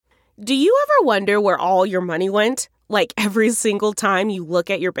Do you ever wonder where all your money went? Like every single time you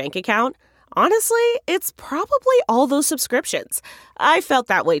look at your bank account? Honestly, it's probably all those subscriptions. I felt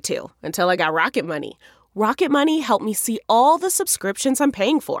that way too, until I got Rocket Money. Rocket Money helped me see all the subscriptions I'm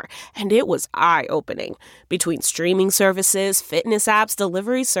paying for, and it was eye-opening. Between streaming services, fitness apps,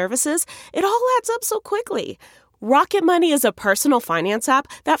 delivery services, it all adds up so quickly. Rocket Money is a personal finance app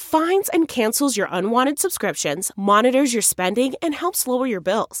that finds and cancels your unwanted subscriptions, monitors your spending, and helps lower your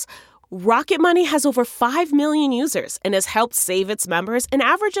bills. Rocket Money has over 5 million users and has helped save its members an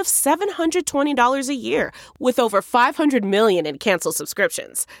average of $720 a year, with over 500 million in canceled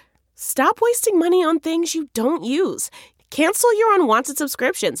subscriptions. Stop wasting money on things you don't use. Cancel your unwanted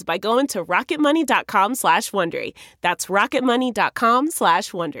subscriptions by going to rocketmoney.com/Wondery. That's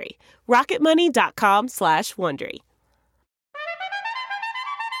rocketmoney.com/Wondery. rocketmoney.com/Wondery.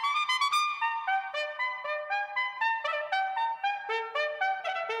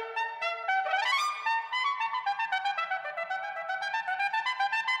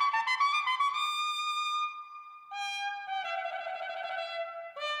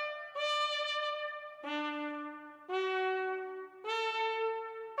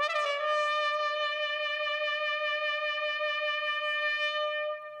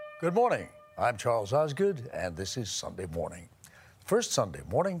 Good morning. I'm Charles Osgood, and this is Sunday Morning. First Sunday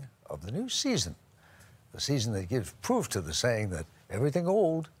morning of the new season. The season that gives proof to the saying that everything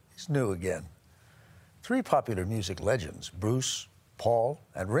old is new again. Three popular music legends, Bruce, Paul,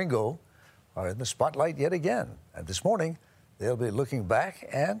 and Ringo, are in the spotlight yet again. And this morning, they'll be looking back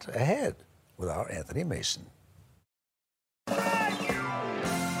and ahead with our Anthony Mason.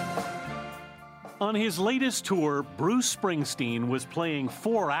 On his latest tour, Bruce Springsteen was playing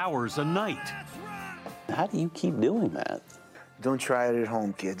 4 hours a night. How do you keep doing that? Don't try it at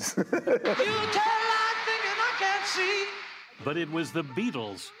home, kids. But it was the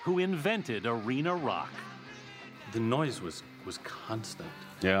Beatles who invented arena rock. The noise was constant.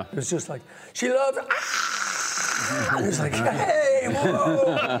 Yeah. It was just like, she loves, it was like, hey,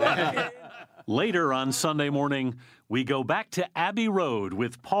 whoa. Later on Sunday Morning, we go back to Abbey Road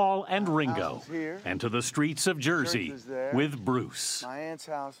with Paul and Ringo, and to the streets of Jersey with Bruce. My aunt's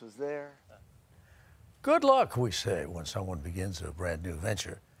house was there. Good luck, we say, when someone begins a brand new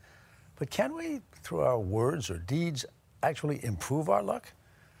venture. But can we, through our words or deeds, actually improve our luck?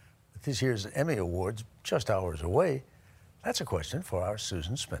 With this year's Emmy Awards just hours away, that's a question for our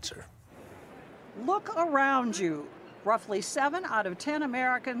Susan Spencer. Look around you. Roughly 7 out of 10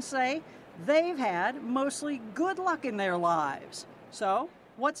 Americans say they've had mostly good luck in their lives. So,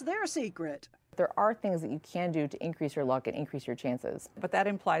 what's their secret? There are things that you can do to increase your luck and increase your chances. But that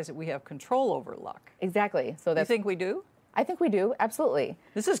implies that we have control over luck. Exactly. So that's, you think we do? I think we do, absolutely.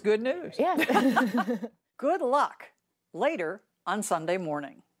 This is good news. Yeah. Good luck. Later on Sunday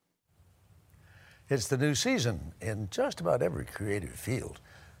Morning. It's the new season in just about every creative field.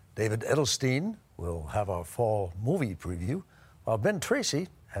 David Edelstein will have our fall movie preview, while Ben Tracy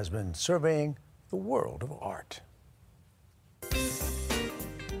has been surveying the world of art.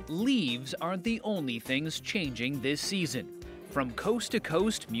 Leaves aren't the only things changing this season. From coast to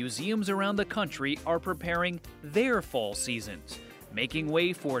coast, museums around the country are preparing their fall seasons, making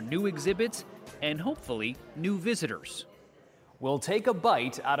way for new exhibits and hopefully new visitors. We'll take a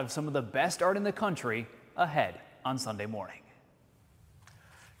bite out of some of the best art in the country ahead on Sunday Morning.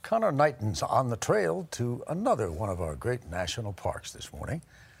 Connor Knighton's on the trail to another one of our great national parks this morning.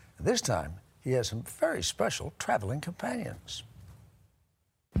 This time, he has some very special traveling companions.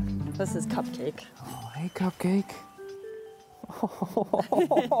 This is Cupcake. Oh, hey, Cupcake.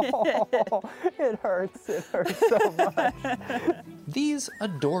 It hurts so much. These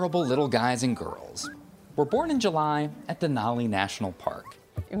adorable little guys and girls were born in July at Denali National Park.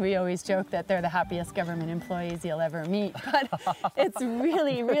 We always joke that they're the happiest government employees you'll ever meet, but it's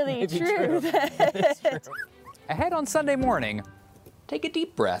really, really true. It's true. Ahead on Sunday Morning, take a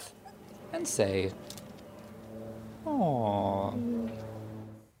deep breath and say, "Aww."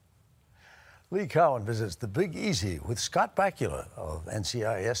 Lee Cowan visits the Big Easy with Scott Bakula of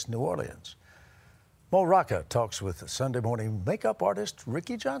NCIS New Orleans. Mo Rocca talks with Sunday Morning makeup artist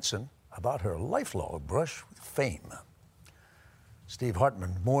Ricky Johnson about her lifelong brush with fame. Steve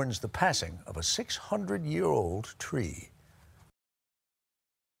Hartman mourns the passing of a 600-year-old tree.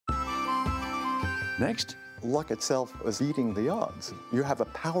 Next, luck itself is beating the odds. You have a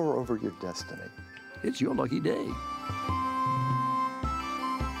power over your destiny. It's your lucky day.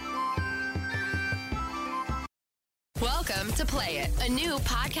 Welcome to Play It, a new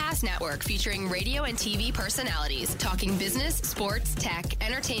podcast network featuring radio and TV personalities talking business, sports, tech,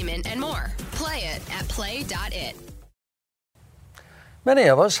 entertainment, and more. Play it at play.it. Many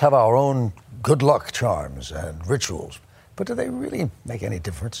of us have our own good luck charms and rituals, but do they really make any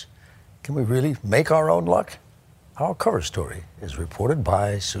difference? Can we really make our own luck? Our cover story is reported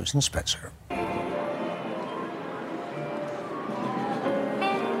by Susan Spencer.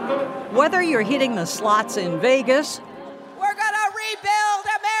 Whether you're hitting the slots in Vegas, We're gonna rebuild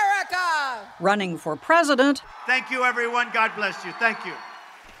America! running for president, Thank you, everyone. God bless you. Thank you.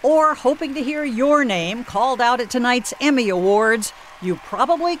 or hoping to hear your name called out at tonight's Emmy Awards, you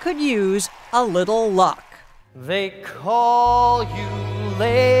probably could use a little luck. They call you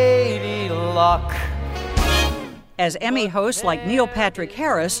Lady Luck. As Emmy hosts like Neil Patrick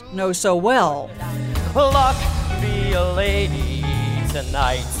Harris know so well. Luck be a lady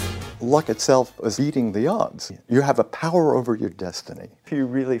tonight. Luck itself is beating the odds. You have a power over your destiny. If you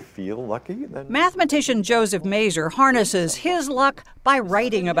really feel lucky, then... Mathematician Joseph Mazur harnesses his luck by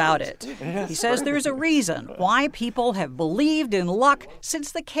writing about it. He says there's a reason why people have believed in luck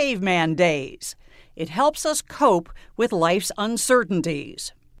since the caveman days. It helps us cope with life's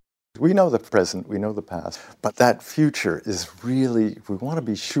uncertainties. We know the present, we know the past, but that future is really, we want to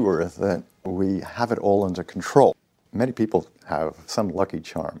be sure that we have it all under control. Many people have some lucky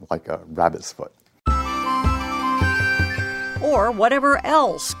charm, like a rabbit's foot. Or whatever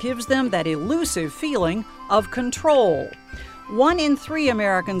else gives them that elusive feeling of control. 1 in 3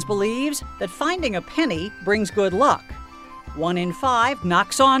 Americans believes that finding a penny brings good luck. 1 in 5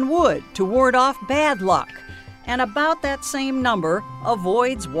 knocks on wood to ward off bad luck. And about that same number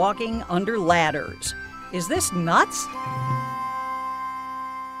avoids walking under ladders. Is this nuts?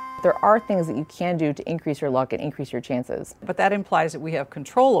 There are things that you can do to increase your luck and increase your chances. But that implies that we have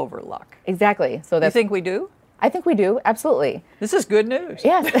control over luck. Exactly. So that's, You think we do? I think we do, absolutely. This is good news.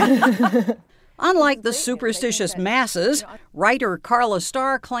 Yes. Unlike the superstitious masses, writer Carla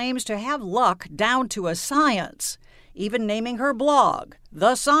Starr claims to have luck down to a science, even naming her blog,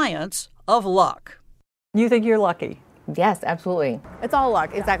 The Science of Luck. You think you're lucky? Yes, absolutely. It's all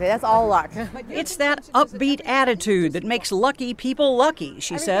luck. Exactly. That's all luck. It's that upbeat attitude that makes lucky people lucky,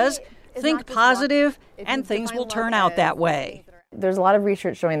 she says. Think positive, and things will turn out that way. There's a lot of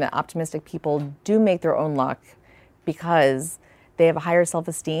research showing that optimistic people do make their own luck because they have a higher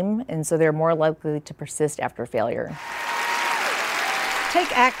self-esteem, and so they're more likely to persist after failure.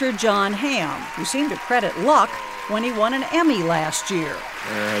 Take actor John Hamm, who seemed to credit luck when he won an Emmy last year.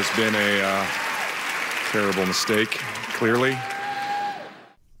 There has been a terrible mistake, clearly.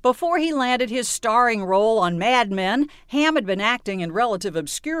 Before he landed his starring role on Mad Men, Hamm had been acting in relative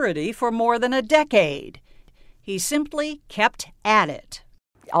obscurity for more than a decade. He simply kept at it.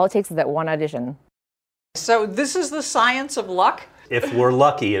 All it takes is that one audition. So this is the science of luck? If we're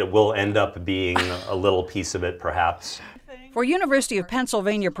lucky, it will end up being a little piece of it, perhaps. For University of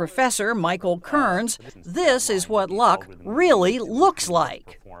Pennsylvania professor Michael Kearns, this is what luck really looks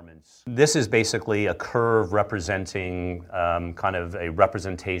like. This is basically a curve representing kind of a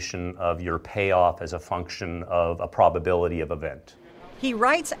representation of your payoff as a function of a probability of event. He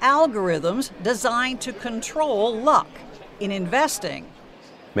writes algorithms designed to control luck in investing.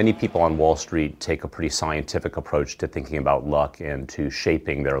 Many people on Wall Street take a pretty scientific approach to thinking about luck and to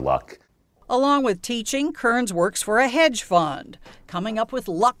shaping their luck. Along with teaching, Kearns works for a hedge fund, coming up with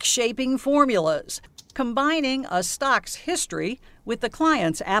luck-shaping formulas, combining a stock's history with the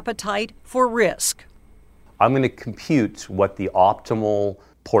client's appetite for risk. I'm going to compute what the optimal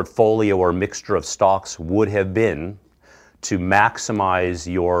portfolio or mixture of stocks would have been to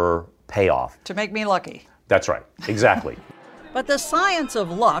maximize your payoff. To make me lucky. That's right, exactly. But the science of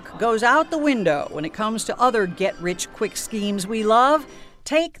luck goes out the window when it comes to other get-rich-quick schemes we love.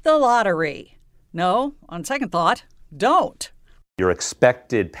 Take the lottery. No, on second thought, don't. Your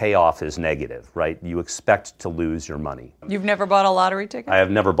expected payoff is negative, right? You expect to lose your money. You've never bought a lottery ticket? I have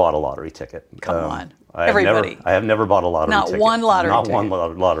never bought a lottery ticket. Come on. Everybody. I have never bought a lottery Not ticket. one lottery Not ticket. one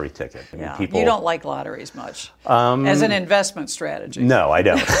lottery ticket. I mean, Yeah. people... You don't like lotteries much as an investment strategy. No, I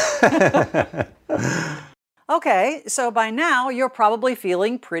don't. Okay, so by now you're probably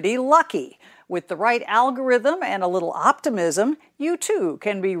feeling pretty lucky. With the right algorithm and a little optimism, you too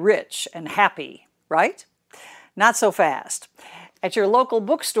can be rich and happy, right? Not so fast. At your local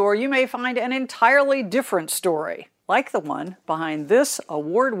bookstore, you may find an entirely different story, like the one behind this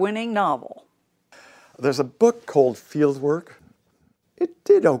award-winning novel. There's a book called Fieldwork. It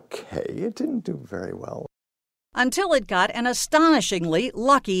did okay. It didn't do very well. Until it got an astonishingly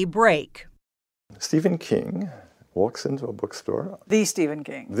lucky break. Stephen King walks into a bookstore. The Stephen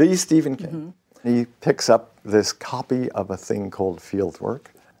King. The Stephen King. Mm-hmm. He picks up this copy of a thing called Fieldwork.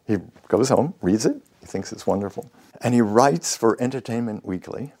 He goes home, reads it. He thinks it's wonderful. And he writes for Entertainment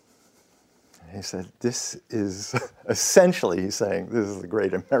Weekly. He said, this is essentially, he's saying, this is a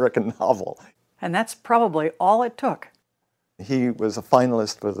great American novel. And that's probably all it took. He was a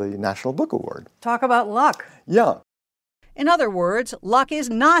finalist for the National Book Award. Talk about luck. Yeah. In other words, luck is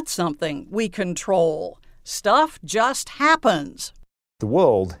not something we control. Stuff just happens. The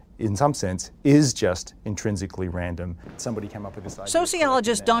world, in some sense, is just intrinsically random. Somebody came up with this idea.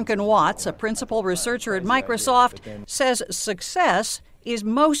 Sociologist Duncan Watts, a principal researcher at Microsoft, says success is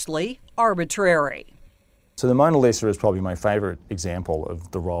mostly arbitrary. So the Mona Lisa is probably my favorite example of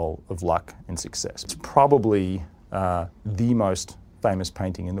the role of luck in success. It's probably the most famous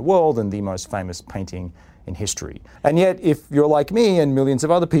painting in the world and the most famous painting in history. And yet, if you're like me and millions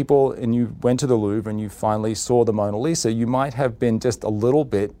of other people and you went to the Louvre and you finally saw the Mona Lisa, you might have been just a little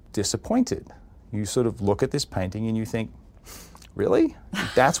bit disappointed. You sort of look at this painting and you think, really?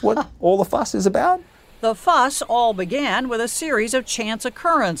 That's what all the fuss is about? The fuss all began with a series of chance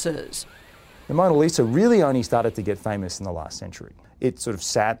occurrences. The Mona Lisa really only started to get famous in the last century. It sort of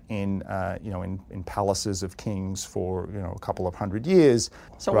sat in palaces of kings for a couple of hundred years.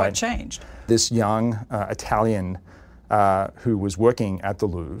 So what changed? This young Italian who was working at the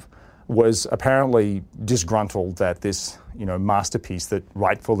Louvre was apparently disgruntled that this masterpiece that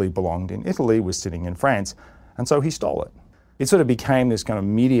rightfully belonged in Italy was sitting in France, and so he stole it. It sort of became this kind of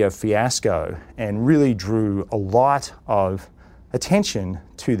media fiasco and really drew a lot of attention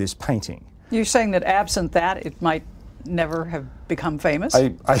to this painting. You're saying that absent that, it might never have become famous?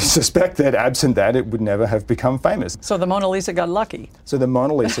 I suspect that absent that, it would never have become famous. So the Mona Lisa got lucky.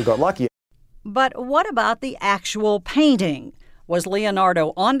 But what about the actual painting? Was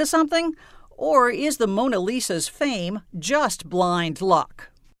Leonardo onto something? Or is the Mona Lisa's fame just blind luck?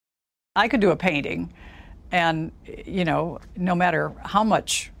 I could do a painting, and, no matter how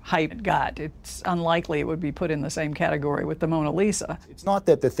much hype it got, it's unlikely it would be put in the same category with the Mona Lisa. It's not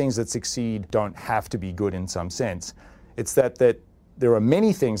that the things that succeed don't have to be good in some sense. It's that there are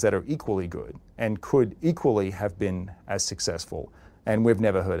many things that are equally good and could equally have been as successful, and we've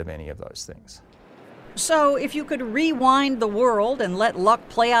never heard of any of those things. So if you could rewind the world and let luck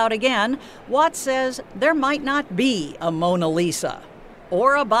play out again, Watts says there might not be a Mona Lisa,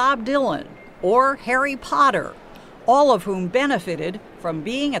 or a Bob Dylan, or Harry Potter, all of whom benefited from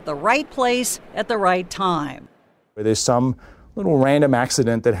being at the right place at the right time. There's some little random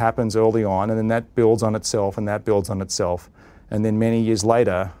accident that happens early on, and then that builds on itself, and that builds on itself. And then many years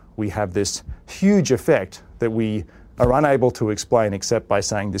later, we have this huge effect that we are unable to explain except by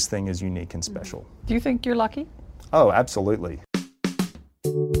saying this thing is unique and special. Do you think you're lucky? Oh, absolutely.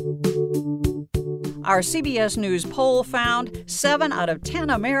 Our CBS News poll found 7 out of 10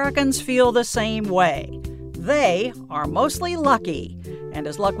 Americans feel the same way. They are mostly lucky. And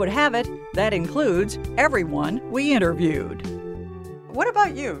as luck would have it, that includes everyone we interviewed. What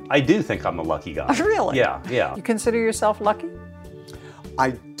about you? I do think I'm a lucky guy. Really? Yeah. You consider yourself lucky?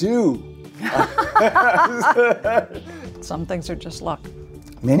 I do. Some things are just luck.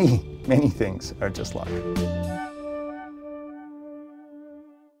 Many things are just luck.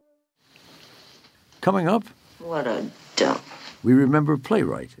 Coming up, What a dump. we remember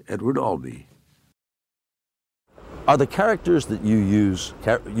playwright Edward Albee. Are the characters that you use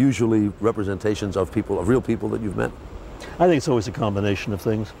usually representations of people, of real people that you've met? I think it's always a combination of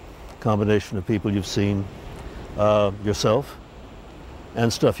things. Combination of people you've seen, yourself,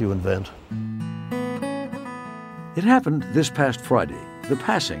 and stuff you invent. It happened this past Friday, the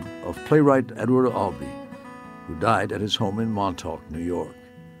passing of playwright Edward Albee, who died at his home in Montauk, New York.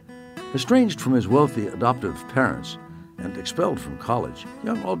 Estranged from his wealthy adoptive parents and expelled from college,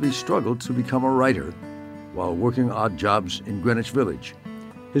 young Albee struggled to become a writer while working odd jobs in Greenwich Village.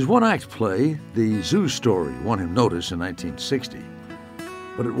 His one-act play, The Zoo Story, won him notice in 1960.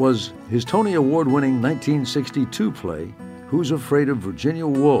 But it was his Tony Award-winning 1962 play, Who's Afraid of Virginia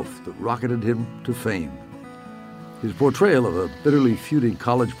Woolf, that rocketed him to fame. His portrayal of a bitterly feuding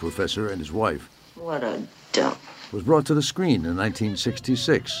college professor and his wife What a dump. was brought to the screen in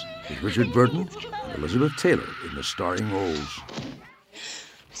 1966 with Richard Burton and Elizabeth Taylor in the starring roles.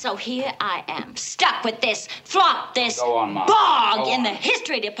 So here I am, stuck with this flop, this Go on, Martha. bog Go in on. the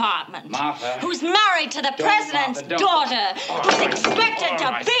history department. Martha. Who's married to the Don't, president's Martha, don't. daughter. Who's expected to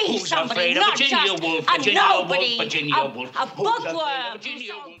right. be Who's somebody, afraid of not Virginia just Woolf, a Virginia nobody, Woolf, Virginia Woolf. a Who's afraid of bookworm.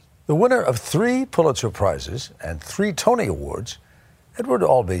 Virginia Woolf? The winner of 3 Pulitzer Prizes and 3 Tony Awards, Edward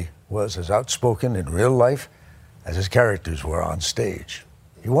Albee was as outspoken in real life as his characters were on stage.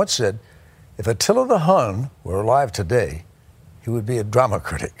 He once said, if Attila the Hun were alive today, he would be a drama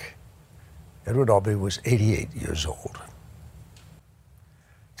critic. Edward Albee was 88 years old.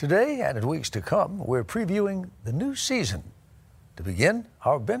 Today, and in weeks to come, we're previewing the new season. To begin,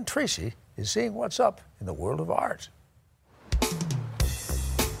 our Ben Tracy is seeing what's up in the world of art.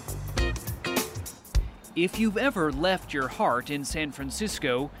 If you've ever left your heart in San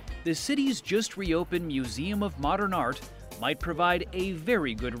Francisco, the city's just reopened Museum of Modern Art might provide a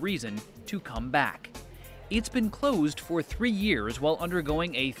very good reason to come back. It's been closed for 3 years while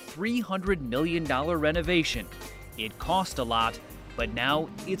undergoing a $300 million renovation. It cost a lot, but now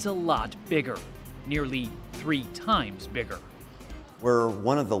it's a lot bigger, nearly 3 times bigger. We're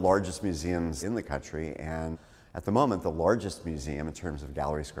one of the largest museums in the country, and at the moment, the largest museum in terms of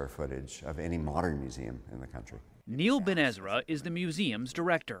gallery square footage of any modern museum in the country. Neil Ben Ezra is the museum's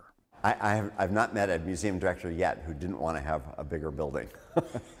director. I've not met a museum director yet who didn't want to have a bigger building.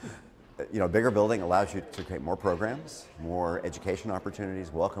 You know, a bigger building allows you to create more programs, more education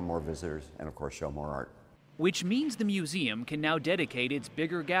opportunities, welcome more visitors, and of course show more art. Which means the museum can now dedicate its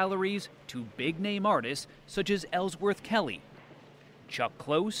bigger galleries to big-name artists such as Ellsworth Kelly, Chuck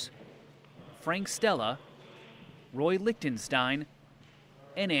Close, Frank Stella, Roy Lichtenstein,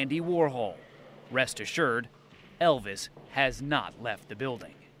 and Andy Warhol. Rest assured, Elvis has not left the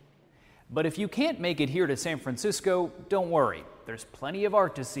building. But if you can't make it here to San Francisco, don't worry. There's plenty of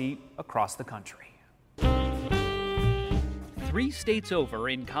art to see across the country. 3 states over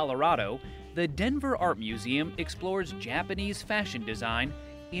in Colorado, the Denver Art Museum explores Japanese fashion design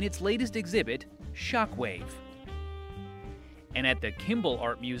in its latest exhibit, Shockwave. And at the Kimball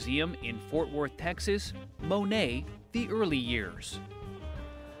Art Museum in Fort Worth, Texas, Monet, the Early Years.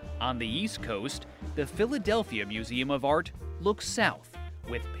 On the East Coast, the Philadelphia Museum of Art looks south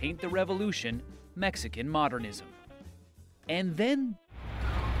with Paint the Revolution, Mexican Modernism. And then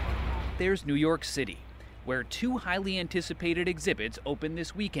there's New York City, where 2 highly anticipated exhibits open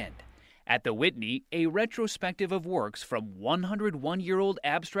this weekend. At the Whitney, a retrospective of works from 101-year-old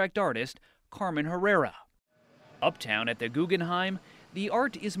abstract artist Carmen Herrera. Uptown at the Guggenheim, the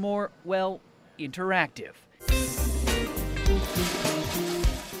art is more, well, interactive.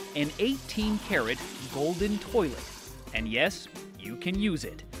 An 18-karat golden toilet. And yes, you can use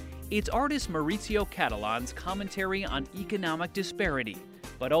it. It's artist Maurizio Catalan's commentary on economic disparity,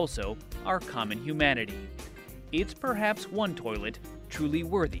 but also our common humanity. It's perhaps one toilet truly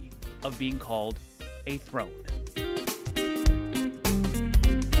worthy of being called a throne.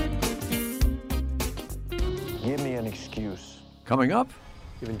 Give me an excuse. Coming up,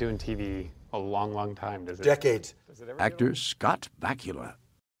 You've been doing TV a long, long time. Decades. Actor Scott Bakula.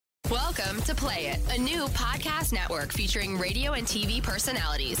 Welcome to Play It, a new podcast network featuring radio and TV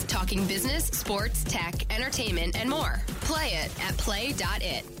personalities talking business, sports, tech, entertainment, and more. Play it at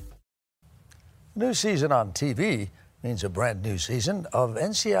play.it. New season on TV means a brand new season of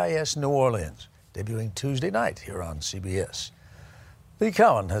NCIS New Orleans, debuting Tuesday night here on CBS. Lee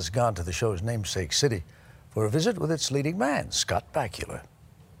Cowan has gone to the show's namesake city for a visit with its leading man, Scott Bakula.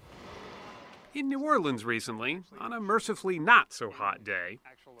 In New Orleans recently, on a mercifully not-so-hot day,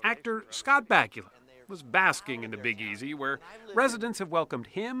 actor Scott Bakula was basking in the Big Easy, where residents have welcomed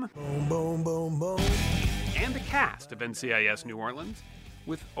him and the cast of NCIS New Orleans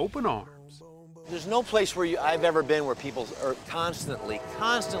with open arms. There's no place where I've ever been where people are constantly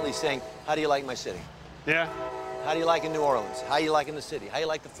saying, how do you like my city? Yeah. How do you like in New Orleans? How you like in the city? How you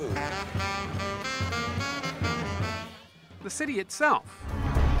like the food? The city itself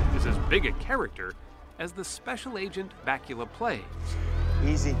is as big a character as the special agent Bakula plays.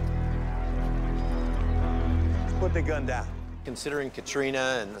 Easy. Put the gun down. Considering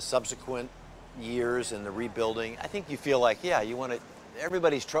Katrina and the subsequent years and the rebuilding, I think you feel like, yeah, you want to.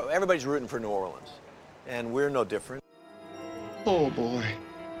 Everybody's rooting for New Orleans, and we're no different. Oh boy.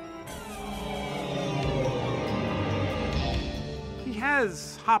 He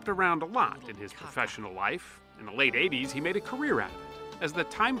has hopped around a lot in his professional life. In the late 80s, he made a career out of it as the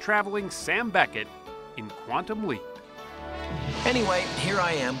time-traveling Sam Beckett in Quantum Leap. Anyway, here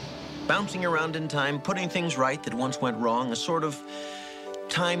I am, bouncing around in time, putting things right that once went wrong, a sort of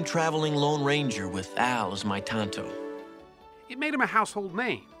time-traveling Lone Ranger with Al as my Tonto. It made him a household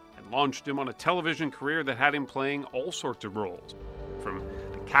name and launched him on a television career that had him playing all sorts of roles, from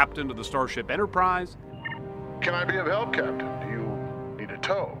the captain of the Starship Enterprise. Can I be of help, Captain? Do you need a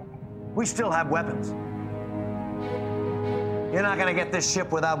tow? We still have weapons. You're not gonna get this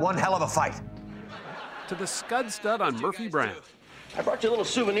ship without one hell of a fight. To the Scud Stud on Murphy Brown. I brought you a little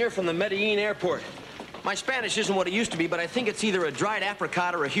souvenir from the Medellin airport. My Spanish isn't what it used to be, but I think it's either a dried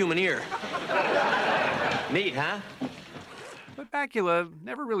apricot or a human ear. Neat, huh? But Bakula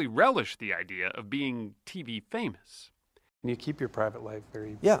never really relished the idea of being TV famous. You keep your private life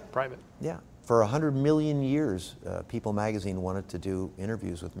very private. Yeah. For 100 million years, People magazine wanted to do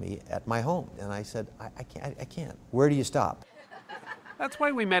interviews with me at my home. And I said, I can't. Where do you stop? That's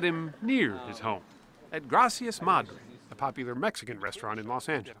why we met him near his home, at Gracias Madre, a popular Mexican restaurant in Los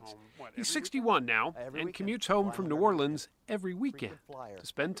Angeles. He's 61 now and commutes home from New Orleans every weekend to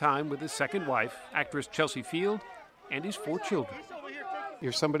spend time with his second wife, actress Chelsea Field, and his 4 children.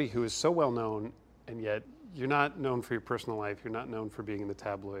 You're somebody who is so well known, and yet you're not known for your personal life. You're not known for being in the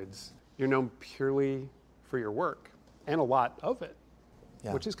tabloids. You're known purely for your work, and a lot of it,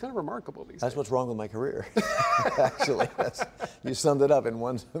 which is kind of remarkable these days. That's what's wrong with my career, actually. You summed it up in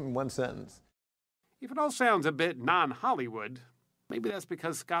one sentence. If it all sounds a bit non-Hollywood, maybe that's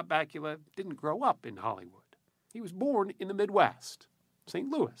because Scott Bakula didn't grow up in Hollywood. He was born in the Midwest, St.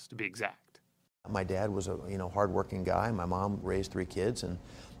 Louis to be exact. My dad was a hardworking guy. My mom raised 3 kids, and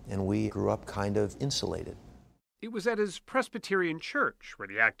we grew up kind of insulated. It was at his Presbyterian church where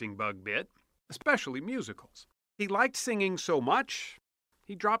the acting bug bit, especially musicals. He liked singing so much,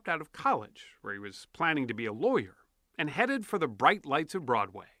 he dropped out of college, where he was planning to be a lawyer, and headed for the bright lights of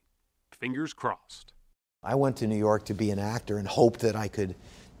Broadway. Fingers crossed. I went to New York to be an actor and hoped that I could,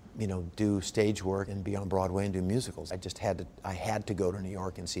 do stage work and be on Broadway and do musicals. I had to go to New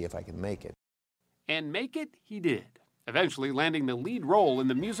York and see if I could make it. And make it he did, eventually landing the lead role in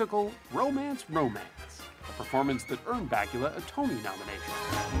the musical Romance, Romance, a performance that earned Bakula a Tony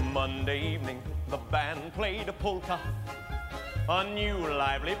nomination. Monday evening, the band played a polka, a new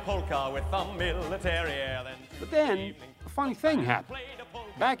lively polka with a military air. But then, a funny thing happened.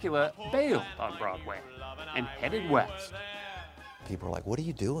 Bakula bailed on Broadway and headed west. People are like, what are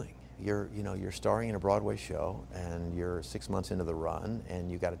you doing? You're starring in a Broadway show, and you're 6 months into the run,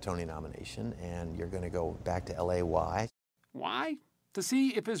 and you got a Tony nomination, and you're going to go back to LA. Why? Why? To see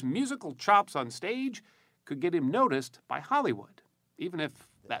if his musical chops on stage could get him noticed by Hollywood, even if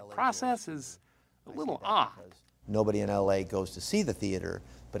that process is a little odd. Nobody in LA goes to see the theater,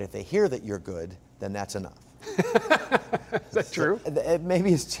 but if they hear that you're good, then that's enough. Is that true?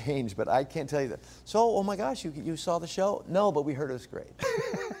 Maybe it's changed, but I can't tell you that. So, oh my gosh, you saw the show? No, but we heard it was great.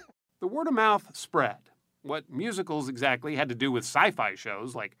 The word of mouth spread. What musicals exactly had to do with sci-fi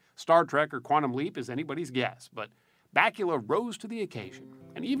shows like Star Trek or Quantum Leap is anybody's guess, but Bakula rose to the occasion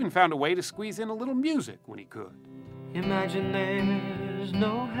and even found a way to squeeze in a little music when he could. Imagine there's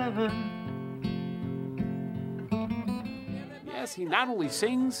no heaven. Yes, he not only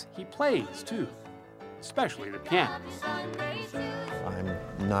sings, he plays too, especially the piano. I'm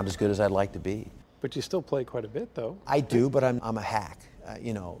not as good as I'd like to be. But you still play quite a bit, though. I do, but I'm a hack,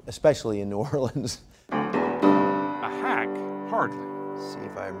 especially in New Orleans. A hack? Hardly. See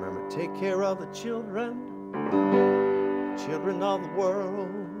if I remember. Take care of the children of the world.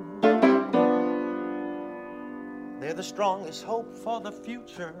 They're the strongest hope for the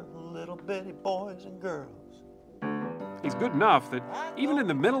future, little bitty boys and girls. He's good enough that even in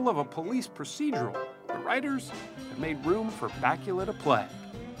the middle of a police procedural, the writers have made room for Bakula to play.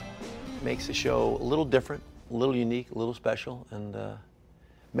 Makes the show a little different, a little unique, a little special, and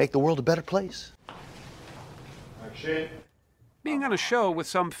make the world a better place. Being on a show with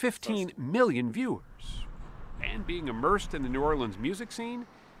some 15 million viewers and being immersed in the New Orleans music scene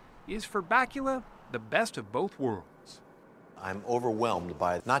is for Bakula the best of both worlds. I'm overwhelmed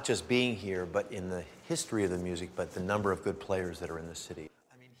by not just being here, but in the history of the music, but the number of good players that are in the city.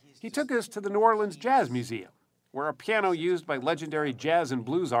 He took us to the New Orleans Jazz Museum, where a piano used by legendary jazz and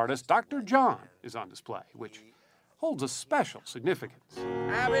blues artist Dr. John is on display, which holds a special significance.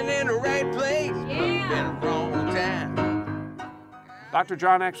 I've been in the right place, but been in the wrong time. Dr.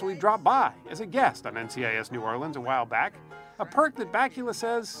 John actually dropped by as a guest on NCIS New Orleans a while back, a perk that Bakula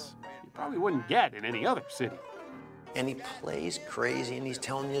says you probably wouldn't get in any other city. And he plays crazy, and he's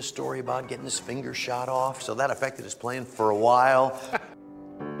telling you a story about getting his finger shot off, so that affected his playing for a while.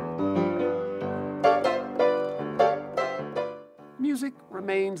 Music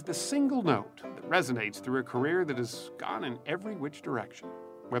remains the single note that resonates through a career that has gone in every which direction.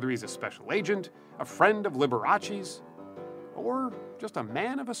 Whether he's a special agent, a friend of Liberace's, or just a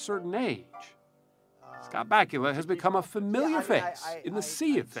man of a certain age. Scott Bakula has become a familiar face in the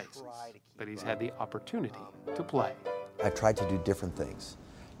sea of faces that he's had the opportunity to play. I've tried to do different things,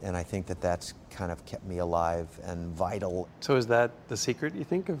 and I think that that's kind of kept me alive and vital. So is that the secret, you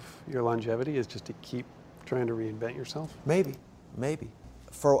think, of your longevity, is just to keep trying to reinvent yourself? Maybe.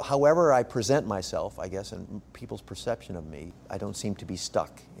 For however I present myself, I guess, and people's perception of me, I don't seem to be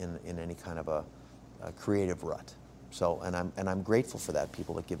stuck in any kind of a creative rut. So, and I'm grateful for that,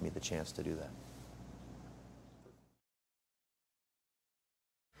 people that give me the chance to do that.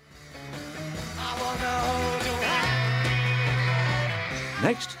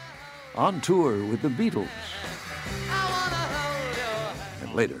 Next, on tour with the Beatles.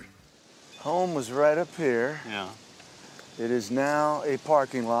 And later. Home was right up here. Yeah. It is now a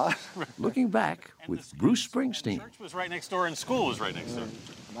parking lot. Looking back with Bruce Springsteen. Church was right next door and school was right next door.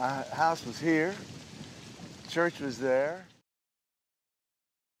 My house was here. Church was there.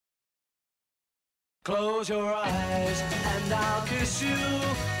 Close your eyes and I'll kiss you.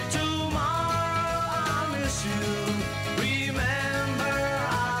 Tomorrow I'll miss you. Remember,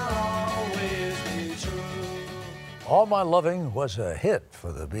 I'll always be true. All My Loving was a hit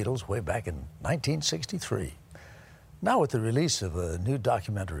for the Beatles way back in 1963. Now, with the release of a new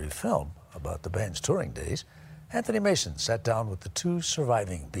documentary film about the band's touring days, Anthony Mason sat down with the two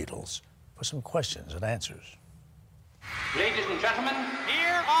surviving Beatles for some questions and answers. Ladies and gentlemen,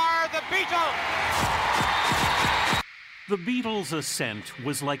 here are the Beatles! The Beatles' ascent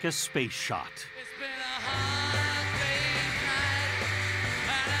was like a space shot.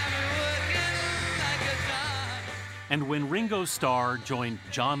 And when Ringo Starr joined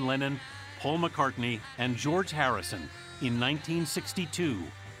John Lennon, Paul McCartney, and George Harrison in 1962,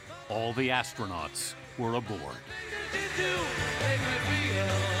 all the astronauts were aboard.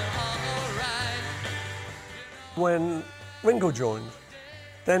 When Ringo joined,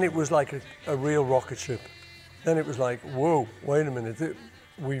 then it was like a real rocket ship. Then it was like, whoa, wait a minute,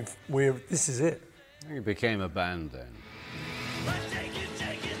 this is it. You became a band then.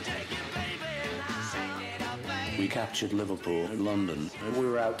 We captured Liverpool and London, and we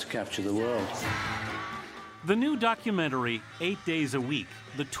were out to capture the world. The new documentary, 8 Days a Week,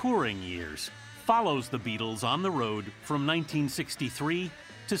 The Touring Years, follows the Beatles on the road from 1963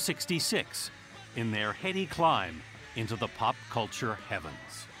 to 66 in their heady climb into the pop culture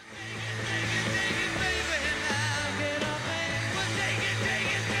heavens.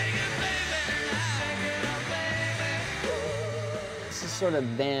 This is sort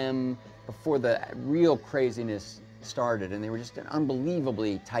of them before the real craziness started, and they were just an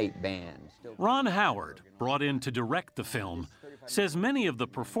unbelievably tight band. Ron Howard, brought in to direct the film, says many of the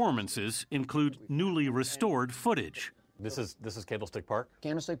performances include newly restored footage. This is Candlestick Park?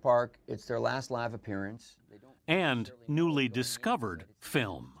 Candlestick Park, it's their last live appearance. And newly discovered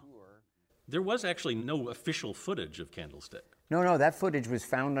film. There was actually no official footage of Candlestick. No, that footage was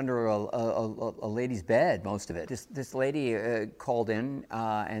found under a lady's bed, most of it. This lady called in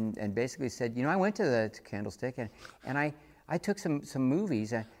and basically said, you know, I went to Candlestick and I took some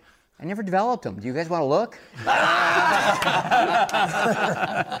movies. I never developed them. Do you guys want to look?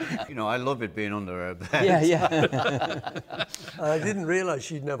 You know, I love it being under her bed. Yeah. I didn't realize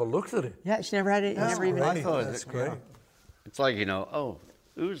she'd never looked at it. Yeah, she never had it. That's never even. I thought That's great. It's like, you know, oh,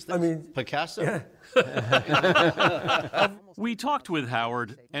 who's this? I mean, Picasso? Yeah. We talked with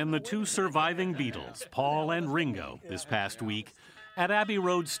Howard and the two surviving Beatles, Paul and Ringo, this past week at Abbey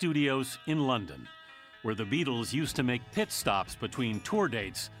Road Studios in London, where the Beatles used to make pit stops between tour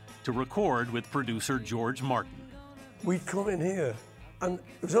dates to record with producer George Martin. We'd come in here, and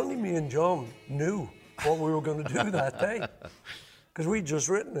it was only me and John knew what we were going to do that day, because we'd just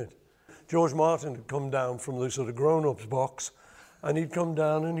written it. George Martin had come down from the sort of grown-ups box, and he'd come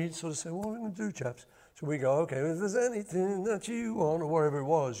down and he'd sort of say, what are we going to do, chaps? So we go, okay, if there's anything that you want, or whatever it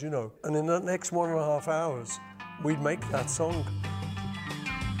was, you know. And in that next 1.5 hours, we'd make that song.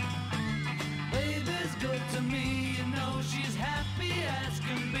 Baby's good to me, you know she's happy as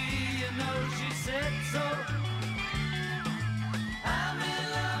can be, you know she said so. I'm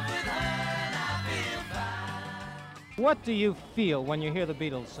in love with her and I feel fine. What do you feel when you hear the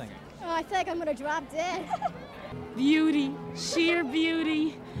Beatles singing? Oh, I feel like I'm gonna drop dead. Beauty, sheer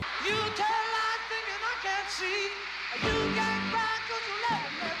beauty. You tell lies thinking I can't see. You can't cry 'cause you let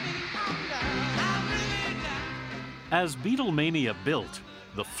me be. I'm down, I'm really down. As Beatlemania built,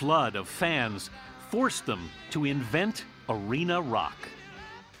 the flood of fans forced them to invent arena rock.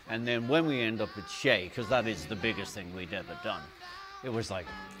 And then when we end up at Shea, because that is the biggest thing we'd ever done, it was like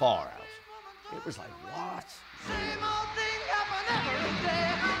far out. It was like, what? Same old thing happen every day.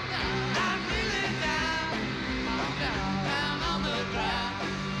 I'm down, I'm really down. I'm down on the ground.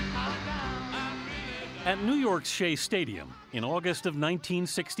 I'm down, I'm really down. At New York's Shea Stadium in August of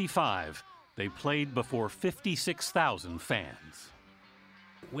 1965, they played before 56,000 fans.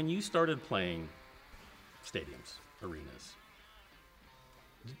 When you started playing stadiums, arenas,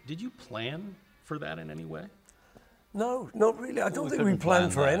 did you plan for that in any way? No, not really. I don't think we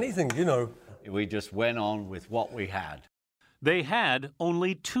planned for anything, you know. We just went on with what we had. They had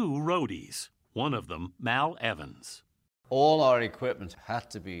only 2 roadies, one of them Mal Evans. All our equipment had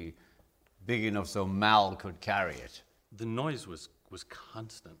to be big enough so Mal could carry it. The noise was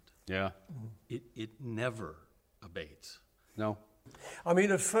constant. Yeah. It never abates. No. I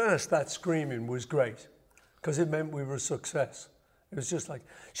mean, at first, that screaming was great, because it meant we were a success. It was just like,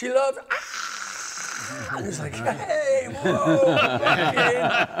 she loves, ah! And it's like, hey, whoa,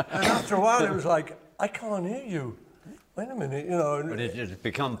 and after a while it was like, I can't hear you. Wait a minute, you know. But it had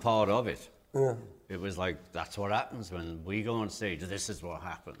become part of it. Yeah. It was like, that's what happens when we go on stage, this is what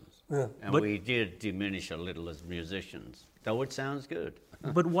happens. Yeah. And we did diminish a little as musicians, though it sounds good.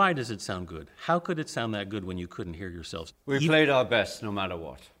 But why does it sound good? How could it sound that good when you couldn't hear yourselves? We played our best no matter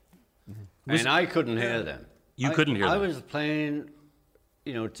what. And I couldn't hear them. You couldn't hear them? I was playing,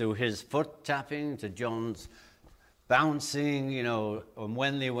 you know, to his foot tapping, to John's bouncing, you know, and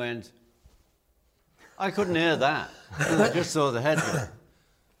when they went, I couldn't hear that. I just saw the headline.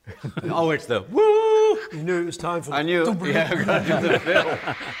 Oh, it's the woo! You knew it was time for I knew, yeah, I got to do the film.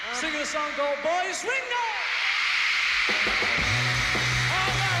 Singing a song called Boys Ring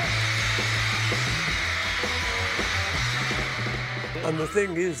And the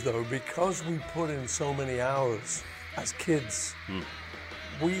thing is, though, because we put in so many hours as kids,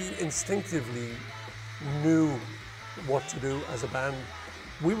 we instinctively knew what to do as a band.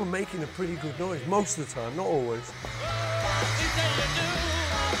 We were making a pretty good noise most of the time, not always.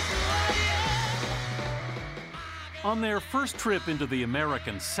 On their first trip into the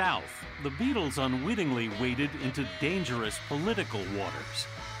American South, the Beatles unwittingly waded into dangerous political waters.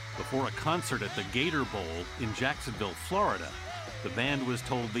 Before a concert at the Gator Bowl in Jacksonville, Florida, the band was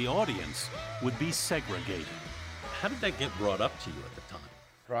told the audience would be segregated. How did that get brought up to you at the time?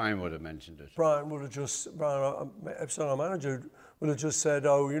 Brian would have mentioned it. Brian, our manager, would have just said,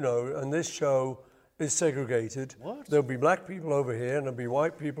 oh, you know, and this show is segregated. What? There'll be black people over here and there'll be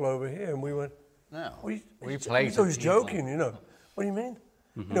white people over here. And we went, no, we played. He was joking, you know. What do you mean?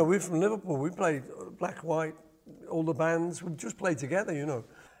 You know, we're from Liverpool. We played black, white, all the bands. We just played together, you know.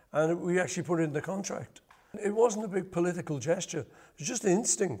 And we actually put it in the contract. It wasn't a big political gesture. It was just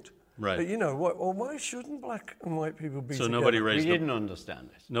instinct. Right. But, you know, why shouldn't black and white people be so together? nobody raised We didn't understand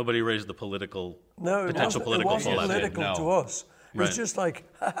it. Nobody raised the political, No, potential political it wasn't fallout. political to us. It was just like,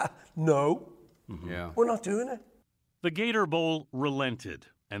 no, Yeah. we're not doing it. The Gator Bowl relented,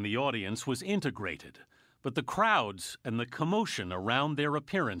 and the audience was integrated. But the crowds and the commotion around their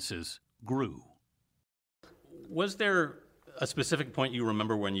appearances grew. Was there a specific point you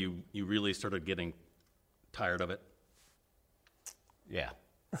remember when you really started getting tired of it? Yeah.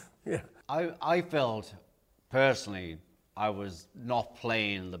 Yeah. I felt, personally, I was not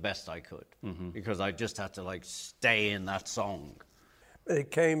playing the best I could because I just had to, like, stay in that song.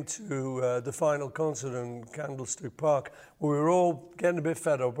 It came to the final concert in Candlestick Park. We were all getting a bit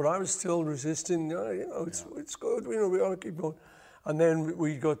fed up, but I was still resisting. You know, it's good. You know, we ought to keep going. And then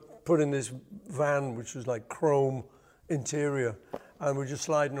we got put in this van, which was like chrome interior, and we're just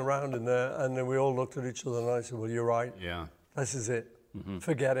sliding around in there. And then we all looked at each other, and I said, "Well, you're right. Yeah, this is it.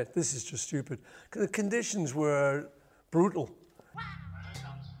 Forget it. This is just stupid." The conditions were brutal.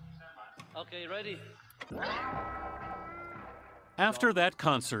 Okay, ready? After that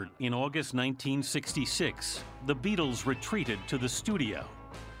concert in August 1966, the Beatles retreated to the studio.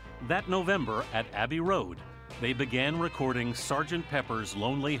 That November at Abbey Road, they began recording Sgt. Pepper's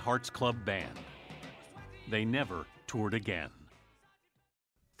Lonely Hearts Club Band. They never toured again.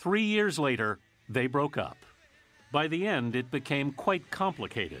 3 years later, they broke up. By the end, it became quite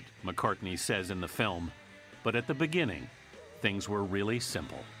complicated, McCartney says in the film. But at the beginning, things were really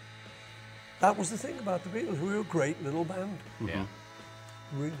simple. That was the thing about the Beatles. We were a great little band. Yeah.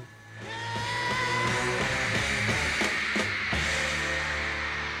 Really.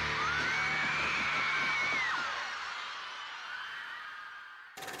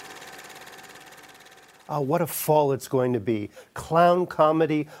 What a fall it's going to be. Clown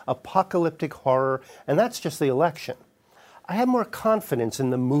comedy, apocalyptic horror, and that's just the election. I have more confidence in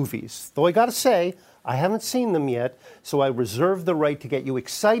the movies, though I gotta say, I haven't seen them yet, so I reserve the right to get you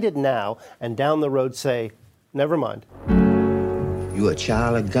excited now and down the road say, never mind. You're a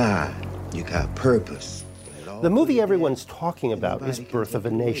child of God. You got purpose. The movie everyone's talking about is Birth of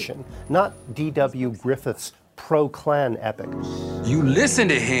a Nation, not D.W. Griffith's pro-Klan epic. You listen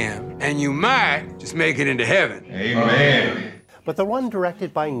to him, and you might just make it into heaven. Amen. But the one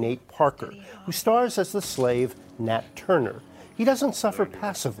directed by Nate Parker, who stars as the slave Nat Turner. He doesn't suffer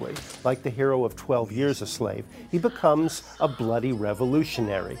passively, like the hero of 12 Years a Slave. He becomes a bloody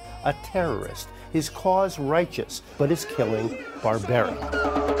revolutionary, a terrorist, his cause righteous, but his killing barbaric.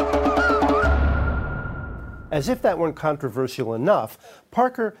 As if that weren't controversial enough,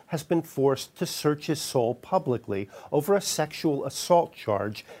 Parker has been forced to search his soul publicly over a sexual assault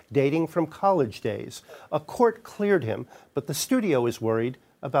charge dating from college days. A court cleared him, but the studio is worried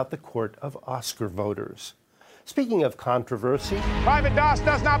about the court of Oscar voters. Speaking of controversy, Private Doss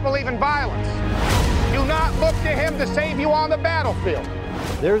does not believe in violence. Do not look to him to save you on the battlefield.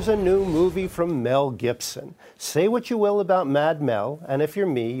 There's a new movie from Mel Gibson. Say what you will about Mad Mel, and if you're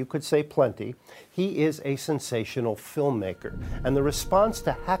me, you could say plenty. He is a sensational filmmaker, and the response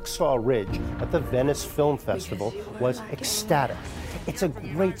to Hacksaw Ridge at the Venice Film Festival was ecstatic. It's a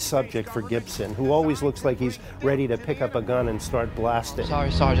great subject for Gibson, who always looks like he's ready to pick up a gun and start blasting.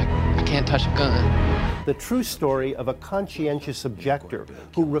 Sorry, Sergeant, I can't touch a gun. The true story of a conscientious objector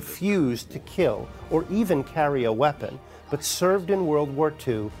who refused to kill or even carry a weapon, but served in World War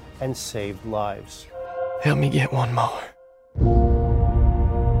II and saved lives. Help me get one more.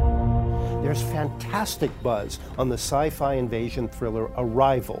 There's fantastic buzz on the sci-fi invasion thriller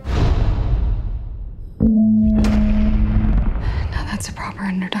Arrival. Now that's a proper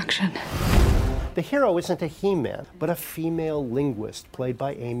introduction. The hero isn't a He-Man, but a female linguist played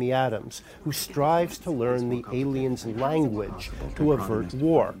by Amy Adams, who strives to learn the aliens' language to avert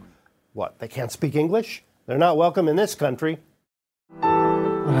war. What, they can't speak English? They're not welcome in this country.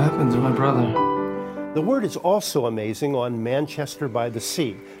 What happened to my brother? The Word is also amazing on Manchester by the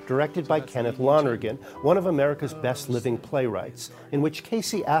Sea, directed by Kenneth Lonergan, one of America's best living playwrights, in which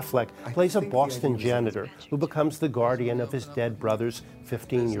Casey Affleck plays a Boston janitor who becomes the guardian of his dead brother's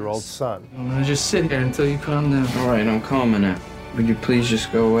 15-year-old son. I'm gonna just sit here until you calm down. All right, I'm calming now. Would you please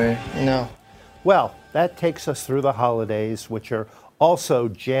just go away? No. Well, that takes us through the holidays, which are also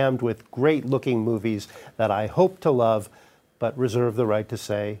jammed with great-looking movies that I hope to love, but reserve the right to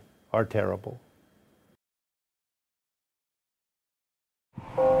say are terrible.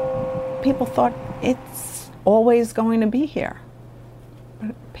 People thought it's always going to be here,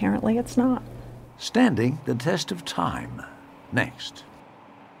 but apparently it's not. Standing the test of time. Next.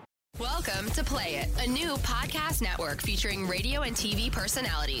 Welcome to Play It, a new podcast network featuring radio and TV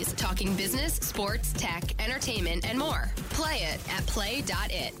personalities talking business, sports, tech, entertainment, and more. Play it at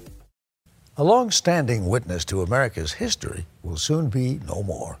play.it. A long-standing witness to America's history will soon be no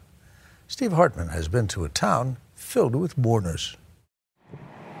more. Steve Hartman has been to a town filled with mourners.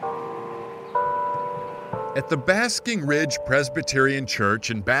 At the Basking Ridge Presbyterian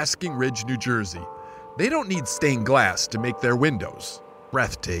Church in Basking Ridge, New Jersey, they don't need stained glass to make their windows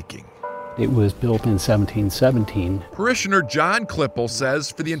breathtaking. It was built in 1717. Parishioner John Klippel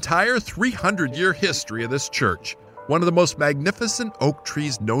says for the entire 300-year history of this church, one of the most magnificent oak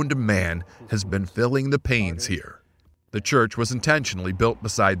trees known to man has been filling the panes here. The church was intentionally built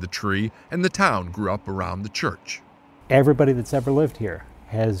beside the tree, and the town grew up around the church. Everybody that's ever lived here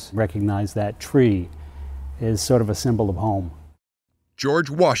has recognized that tree is sort of a symbol of home. George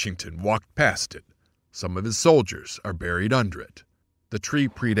Washington walked past it. Some of his soldiers are buried under it. The tree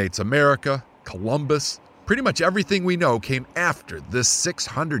predates America, Columbus. Pretty much everything we know came after this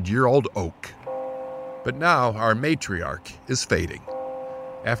 600-year-old oak. But now our matriarch is fading.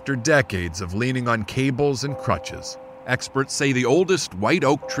 After decades of leaning on cables and crutches, experts say the oldest white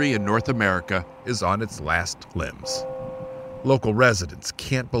oak tree in North America is on its last limbs. Local residents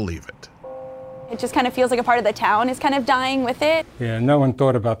can't believe it. It just kind of feels like a part of the town is kind of dying with it. Yeah, no one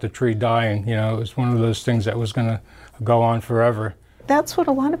thought about the tree dying. You know, it was one of those things that was going to go on forever. That's what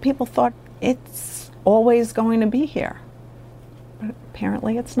a lot of people thought. It's always going to be here, but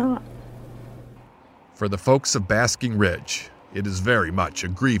apparently it's not. For the folks of Basking Ridge, it is very much a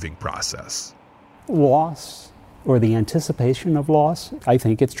grieving process. Loss, or the anticipation of loss, I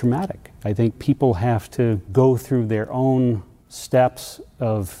think it's traumatic. I think people have to go through their own steps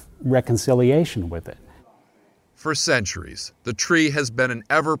of reconciliation with it. For centuries, the tree has been an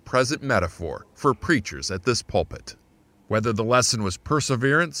ever-present metaphor for preachers at this pulpit. Whether the lesson was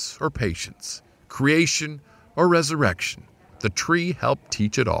perseverance or patience, creation or resurrection, the tree helped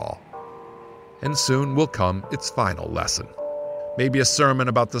teach it all. And soon will come its final lesson. Maybe a sermon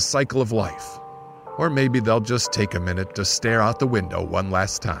about the cycle of life. Or maybe they'll just take a minute to stare out the window one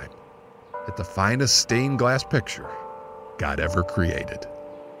last time at the finest stained glass picture God ever created.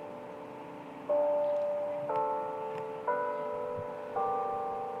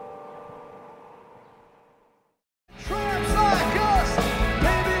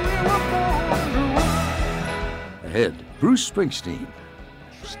 Ahead, Bruce Springsteen,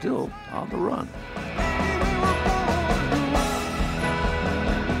 still on the run.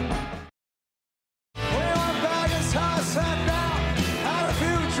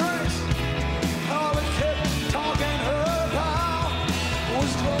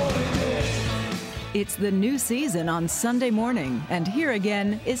 It's the new season on Sunday morning, and here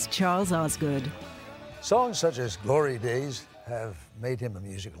again is Charles Osgood. Songs such as Glory Days have made him a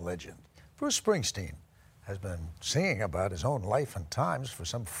music legend. Bruce Springsteen has been singing about his own life and times for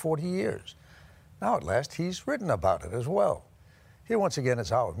some 40 years. Now at last he's written about it as well. Here once again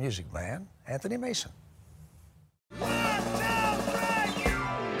is our music man, Anthony Mason.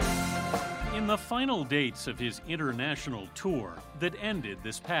 In the final dates of his international tour that ended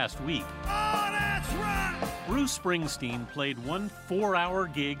this past week, Bruce Springsteen played one 4-hour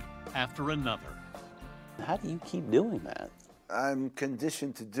gig after another. How do you keep doing that? I'm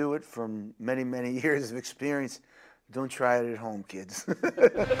conditioned to do it from many, many years of experience. Don't try it at home, kids.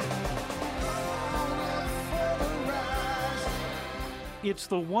 It's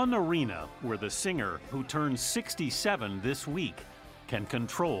the one arena where the singer, who turns 67 this week, can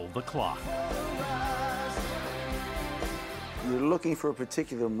control the clock. You're looking for a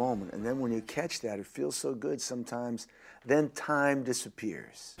particular moment, and then when you catch that, it feels so good sometimes, then time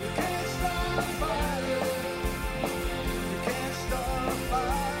disappears.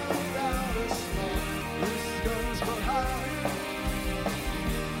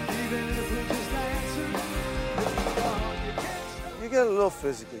 You get a little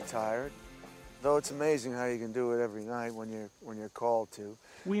physically tired, though it's amazing how you can do it every night when you're called to.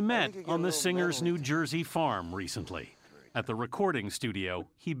 We met on the singer's New Jersey farm recently, at the recording studio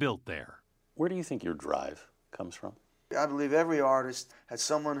he built there. Where do you think your drive comes from? I believe every artist had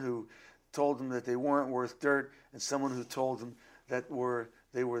someone who told them that they weren't worth dirt, and someone who told them that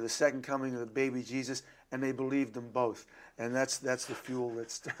they were the second coming of the baby Jesus, and they believed them both. And that's the fuel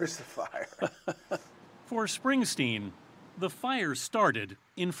that stirs the fire. For Springsteen, the fire started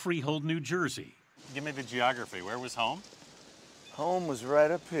in Freehold, New Jersey. Give me the geography. Where was home? Home was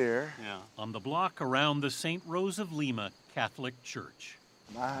right up here. Yeah. On the block around the St. Rose of Lima Catholic Church.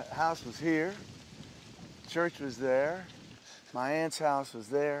 My house was here. Church was there. My aunt's house was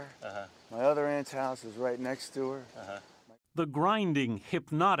there. My other aunt's house was right next to her. The grinding,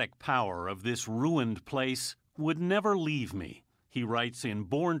 hypnotic power of this ruined place would never leave me, he writes in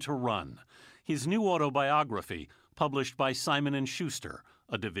Born to Run, his new autobiography published by Simon & Schuster,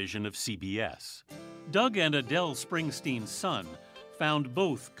 a division of CBS. Doug and Adele Springsteen's son found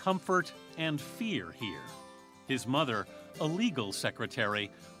both comfort and fear here. His mother, a legal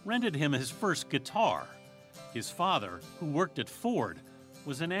secretary, rented him his first guitar. His father, who worked at Ford,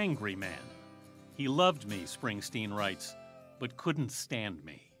 was an angry man. He loved me, Springsteen writes, but couldn't stand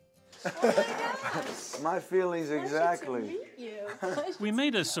me. My feelings exactly. We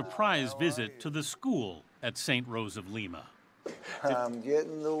made a surprise visit to the school at St. Rose of Lima. I'm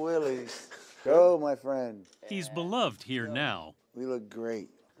getting the willies. Go, my friend. He's beloved here now. We look great.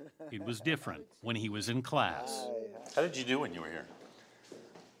 It was different when he was in class. How did you do when you were here?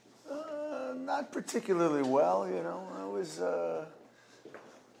 Not particularly well, you know.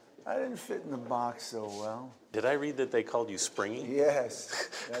 I didn't fit in the box so well. Did I read that they called you Springy? Yes,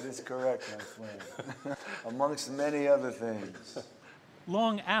 that is correct, my friend. Amongst many other things.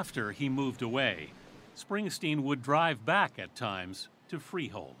 Long after he moved away, Springsteen would drive back at times to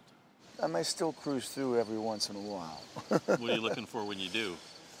Freehold. I may still cruise through every once in a while. What are you looking for when you do?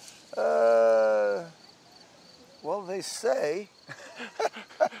 Well, they say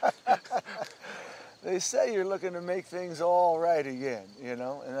you're looking to make things all right again, you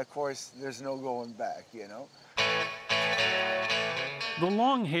know? And of course, there's no going back, you know? The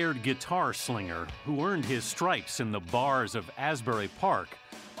long-haired guitar slinger who earned his stripes in the bars of Asbury Park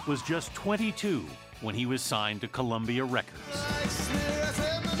was just 22 when he was signed to Columbia Records.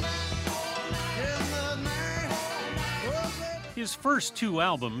 His first 2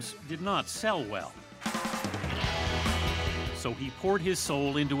 albums did not sell well. So he poured his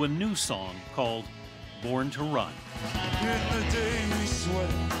soul into a new song called Born to Run. In the day we sweat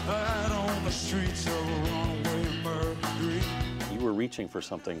out on the streets of runaway Mercury. You were reaching for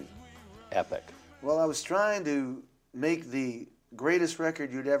something epic. Well, I was trying to make the greatest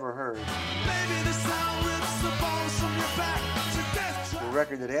record you'd ever heard. Baby, the sound rips the bones from your back to death. The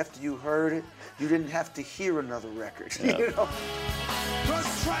record that after you heard it, you didn't have to hear another record, Yeah. you know?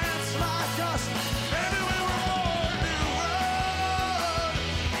 'Cause tramps like us, everywhere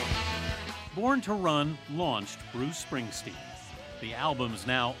Born to Run launched Bruce Springsteen. The album's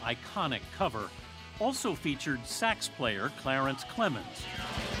now iconic cover also featured sax player Clarence Clemons.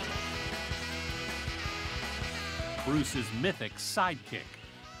 Bruce's mythic sidekick.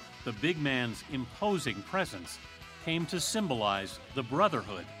 The big man's imposing presence came to symbolize the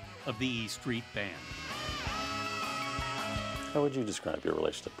brotherhood of the E Street Band. How would you describe your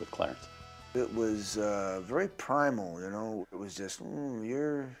relationship with Clarence? It was very primal, you know. It was just,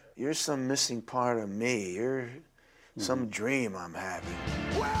 you're some missing part of me. You're some dream I'm having.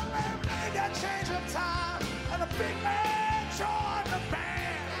 Well, they made that change of time, and a big man joined the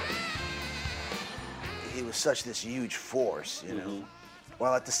band. He was such this huge force, you know,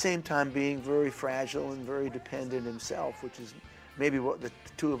 while at the same time being very fragile and very dependent himself, which is maybe what the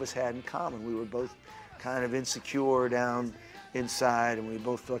two of us had in common. We were both kind of insecure down inside, and we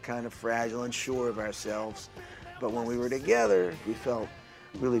both felt kind of fragile and sure of ourselves. But when we were together, we felt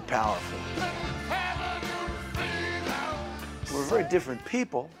really powerful. We're very different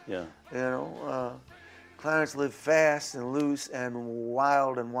people. Yeah. You know, Clarence lived fast and loose and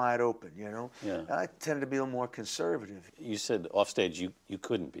wild and wide open, you know. Yeah. I tended to be a little more conservative. You said off stage you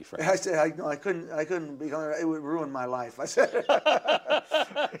couldn't be friends. I said I couldn't be. It would ruin my life. I said,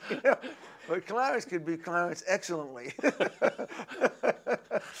 you know, but Clarence could be Clarence excellently.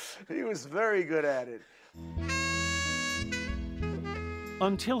 He was very good at it.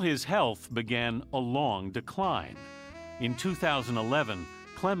 Until his health began a long decline. In 2011,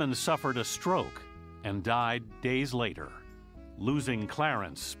 Clemens suffered a stroke and died days later. Losing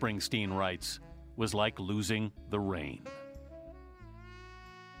Clarence, Springsteen writes, was like losing the rain.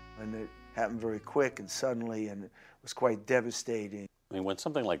 And it happened very quick and suddenly, and it was quite devastating. I mean, when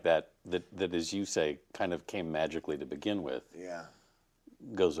something like that, as you say, kind of came magically to begin with, Yeah.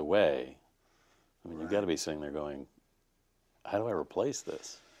 goes away, I mean, you've got to be sitting there going, how do I replace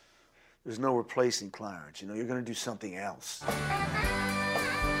this? There's no replacing Clarence. You know, you're going to do something else.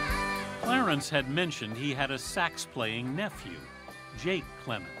 Clarence had mentioned he had a sax-playing nephew, Jake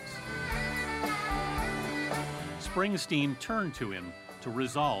Clemens. Springsteen turned to him to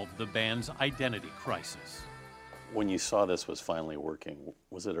resolve the band's identity crisis. When you saw this was finally working,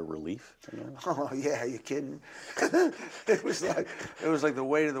 was it a relief? Oh yeah, are you kidding? It was like the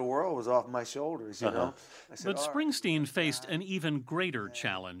weight of the world was off my shoulders, you know. I said, But Springsteen faced an even greater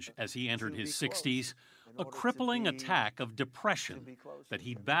challenge as he entered his 60s, a crippling attack of depression that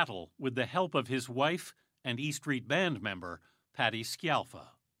he'd battle with the help of his wife and E Street Band member, Patti Scialfa.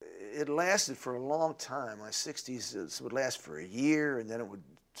 It lasted for a long time. My 60s would last for a year, and then it would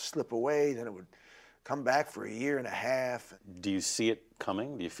slip away, then it would come back for a year and a half. Do you see it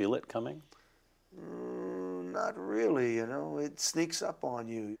coming? Do you feel it coming? Not really, you know. It sneaks up on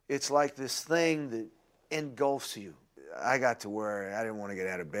you. It's like this thing that engulfs you. I got to where I didn't want to get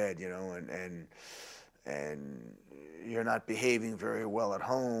out of bed, you know, and you're not behaving very well at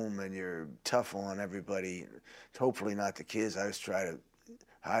home, and you're tough on everybody. Hopefully not the kids. I always try to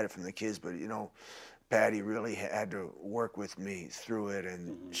hide it from the kids, but, you know, Patti really had to work with me through it,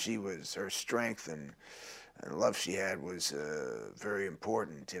 and her strength and love she had was very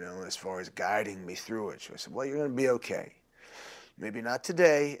important, you know, as far as guiding me through it. So I said, well, you're going to be okay. Maybe not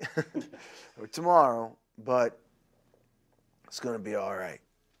today or tomorrow, but it's going to be all right.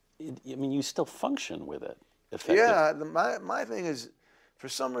 I mean, you still function with it effectively. Yeah, my thing is, for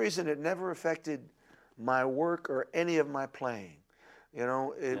some reason, it never affected my work or any of my playing. You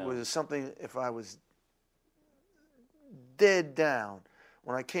know, it was something, if I was dead down,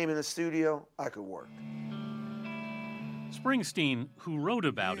 when I came in the studio, I could work. Springsteen, who wrote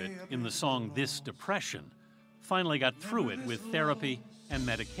about it in the song This Depression, finally got through it with therapy and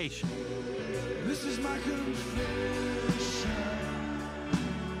medication. This is my confession.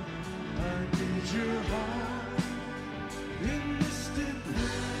 I need your heart in this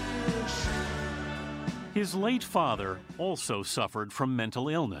depression. His late father also suffered from mental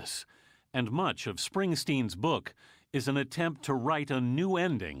illness, and much of Springsteen's book is an attempt to write a new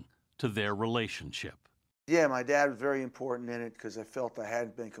ending to their relationship. Yeah, my dad was very important in it because I felt I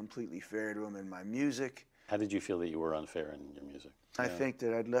hadn't been completely fair to him in my music. How did you feel that you were unfair in your music? I think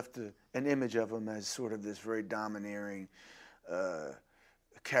that I'd left an image of him as sort of this very domineering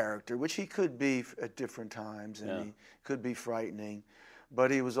character, which he could be at different times, and he could be frightening, but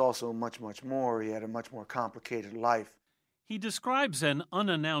he was also much, much more. He had a much more complicated life. He describes an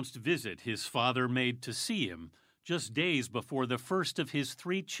unannounced visit his father made to see him just days before the first of his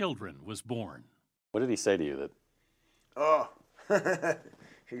 3 children was born. What did he say to you that? Oh,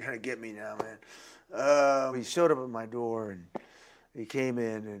 you're going to get me now, man. He showed up at my door, and he came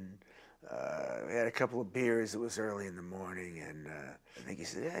in, and we had a couple of beers. It was early in the morning, and I think he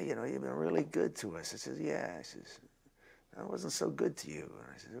said, yeah, you know, you've been really good to us. I said, yeah. I says, I wasn't so good to you. And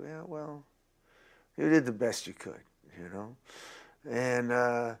I said, yeah, well, you did the best you could, you know. And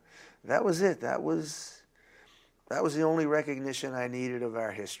that was it. That was the only recognition I needed of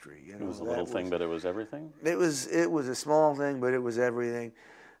our history. You know, it was a little thing, but it was everything? It was a small thing, but it was everything.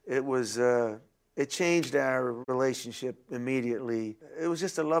 It was, it changed our relationship immediately. It was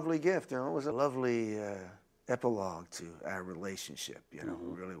just a lovely gift, you know. It was a lovely epilogue to our relationship, you know,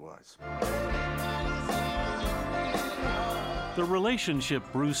 it really was. The relationship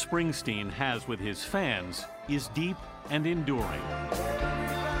Bruce Springsteen has with his fans is deep and enduring.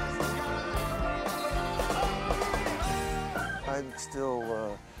 I'm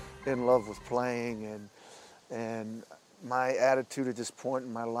still in love with playing, and my attitude at this point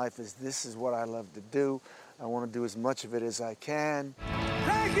in my life is this is what I love to do. I want to do as much of it as I can.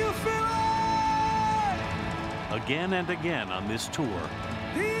 Thank you, Philly! Again and again on this tour,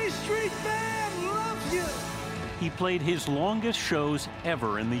 The Street Band loves you! he played his longest shows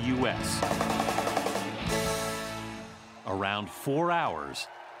ever in the U.S. Around 4 hours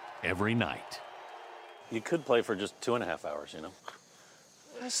every night. You could play for just 2.5 hours, you know?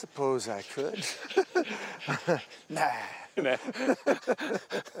 I suppose I could. Nah.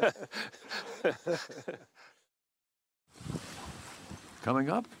 Coming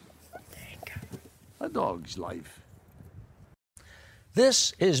up, a dog's life.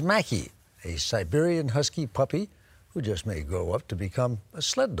 This is Mackie, a Siberian Husky puppy who just may grow up to become a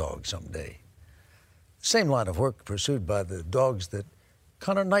sled dog someday. Same line of work pursued by the dogs that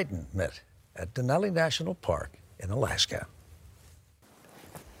Connor Knighton met at Denali National Park in Alaska.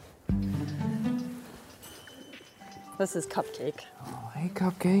 This is Cupcake. Oh, hey,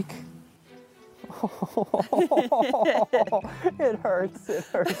 Cupcake. It hurts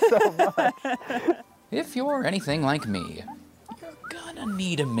so much. If you're anything like me, you're gonna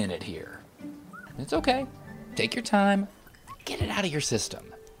need a minute here. It's okay. Take your time. Get it out of your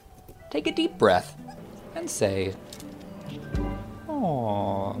system. Take a deep breath and say,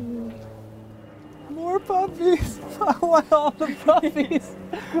 "Aww." More puppies. I want all the puppies.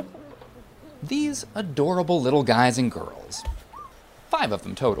 These adorable little guys and girls, 5 of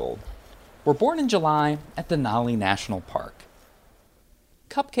them total, were born in July at Denali National Park.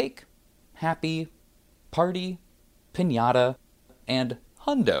 Cupcake, Happy, Party, Pinata, and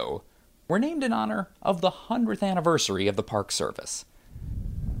Hundo were named in honor of the 100th anniversary of the Park Service.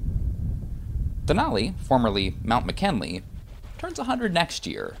 Denali, formerly Mount McKinley, turns 100 next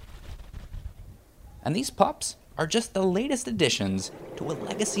year. And these pups are just the latest additions to a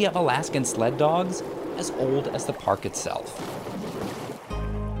legacy of Alaskan sled dogs as old as the park itself.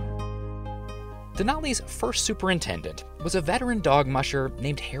 Denali's first superintendent was a veteran dog musher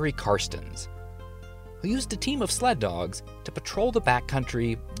named Harry Karstens, who used a team of sled dogs to patrol the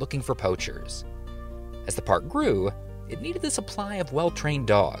backcountry looking for poachers. As the park grew, it needed the supply of well-trained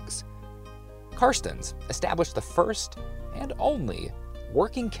dogs. Karstens established the first and only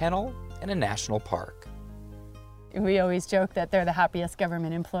working kennel in a national park. We always joke that they're the happiest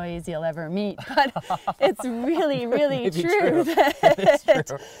government employees you'll ever meet, but it's really, really true.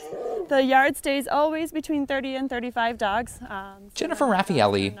 The yard stays always between 30 and 35 dogs. Jennifer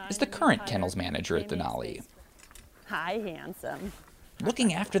Raffaelli is the current kennels manager at Denali. Hi, handsome.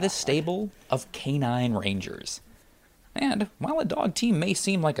 Looking after this stable of canine rangers. And while a dog team may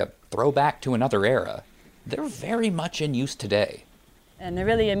seem like a throwback to another era, they're very much in use today. And the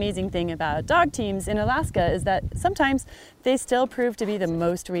really amazing thing about dog teams in Alaska is that sometimes they still prove to be the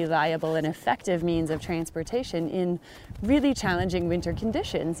most reliable and effective means of transportation in really challenging winter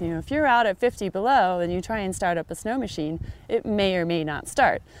conditions. You know, if you're out at 50 below and you try and start up a snow machine, it may or may not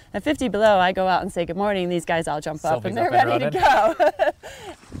start. At 50 below, I go out and say good morning, these guys all jump up and they're ready to go.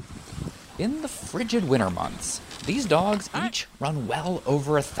 In the frigid winter months, these dogs each run well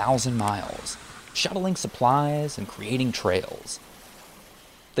over 1,000 miles, shuttling supplies and creating trails.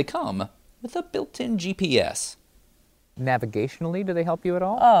 They come with a built-in GPS. Navigationally, do they help you at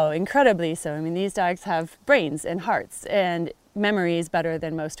all? Oh, incredibly so. I mean, these dogs have brains and hearts and memories better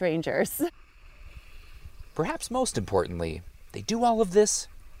than most rangers. Perhaps most importantly, they do all of this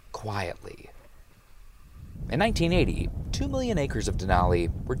quietly. In 1980, 2 million acres of Denali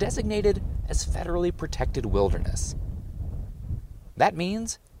were designated as federally protected wilderness. That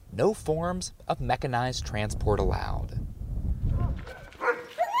means no forms of mechanized transport allowed.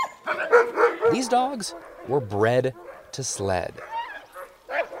 These dogs were bred to sled.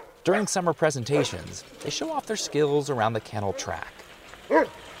 During summer presentations, they show off their skills around the kennel track.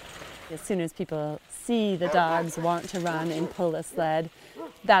 As soon as people see the dogs want to run and pull a sled,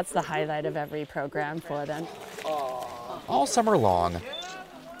 that's the highlight of every program for them. All summer long,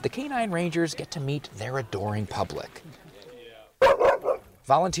 the canine rangers get to meet their adoring public.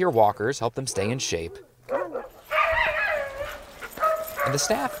 Volunteer walkers help them stay in shape. And the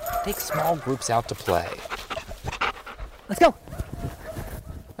staff takes small groups out to play. Let's go!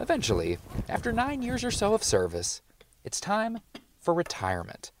 Eventually, after 9 years or so of service, it's time for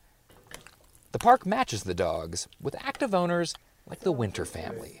retirement. The park matches the dogs with active owners like the Winter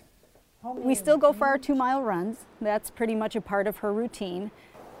family. We still go for our 2-mile runs. That's pretty much a part of her routine.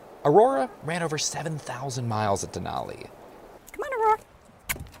 Aurora ran over 7,000 miles at Denali. Come on, Aurora.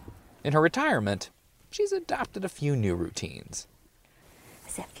 In her retirement, she's adopted a few new routines.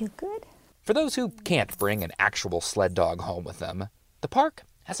 Does that feel good? For those who can't bring an actual sled dog home with them, the park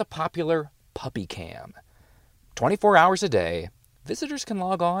has a popular puppy cam. 24 hours a day, visitors can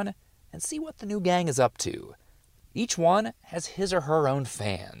log on and see what the new gang is up to. Each one has his or her own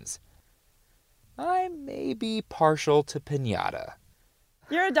fans. I may be partial to Pinata.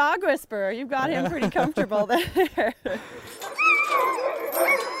 You're a dog whisperer. You've got him pretty comfortable there.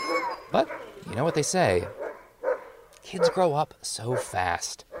 But you know what they say. Kids grow up so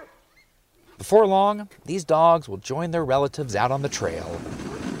fast. Before long, these dogs will join their relatives out on the trail,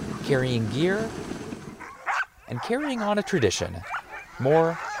 carrying gear and carrying on a tradition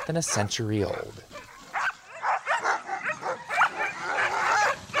more than a century old.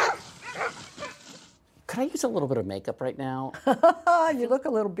 Could I use a little bit of makeup right now? You look a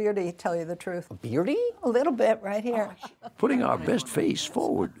little beardy, to tell you the truth. Beardy? A little bit right here. Putting our best face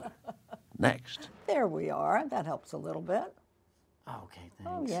forward. Next. There we are. That helps a little bit. Okay,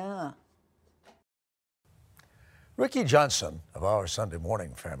 Oh, yeah. Ricky Johnson of our Sunday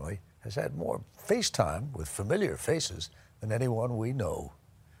morning family has had more FaceTime with familiar faces than anyone we know.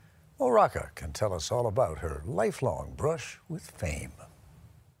 Well, Rocca can tell us all about her lifelong brush with fame.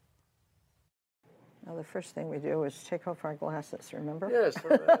 Now, the first thing we do is take off our glasses, remember? Yes.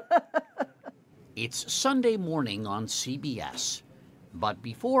 It's Sunday morning on CBS. But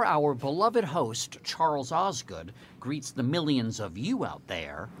before our beloved host, Charles Osgood, greets the millions of you out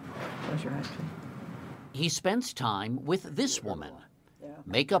there, Close your eyes, please. he spends time with this woman,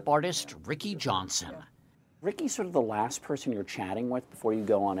 makeup artist Ricky Johnson. Ricky's sort of the last person you're chatting with before you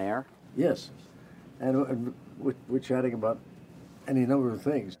go on air? Yes. And we're chatting about any number of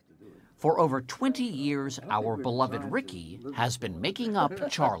things. For over 20 years, our beloved Ricky has been making up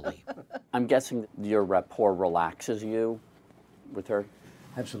Charlie. I'm guessing your rapport relaxes you with her?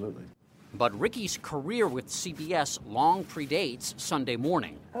 Absolutely. But Ricky's career with CBS long predates Sunday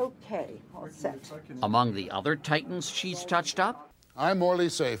morning. Okay, all set. Among the other titans she's touched up, I'm Morley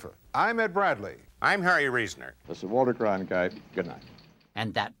Safer. I'm Ed Bradley. I'm Harry Reasoner. This is Walter Cronkite. Good night.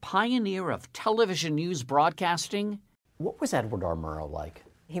 and that pioneer of television news broadcasting. What was Edward R. Murrow like?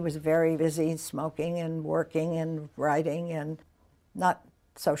 He was very busy smoking and working and writing and not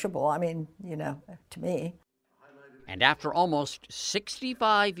sociable, I mean, you know, to me. And after almost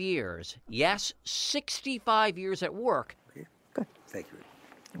 65 years, yes, 65 years at work, Good. Thank you.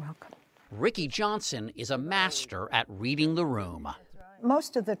 You're welcome. Ricky Johnson is a master at reading the room.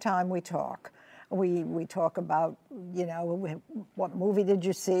 Most of the time we talk. We talk about, you know, what movie did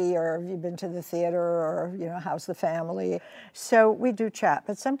you see, or have you been to the theater, or, you know, how's the family? So we do chat,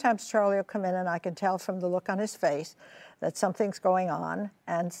 but sometimes Charlie will come in and I can tell from the look on his face that something's going on,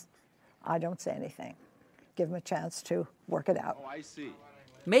 and I don't say anything. Give him a chance to work it out. Oh, I see.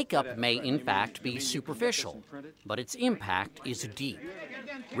 Makeup may, in fact, be superficial, but its impact is deep.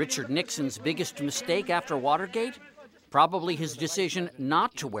 Richard Nixon's biggest mistake after Watergate? Probably his decision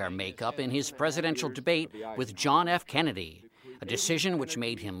not to wear makeup in his presidential debate with John F. Kennedy, a decision which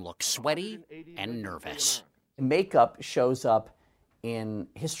made him look sweaty and nervous. Makeup shows up in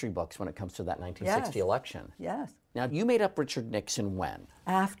history books when it comes to that 1960 Yes. election. Yes. Now, you made up Richard Nixon when?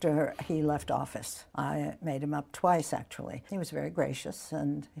 After he left office. I made him up twice, actually. He was very gracious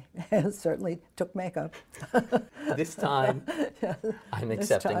and certainly took makeup. This time, I'm This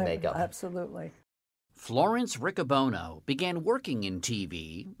accepting time, makeup. Absolutely. Florence Riccobono began working in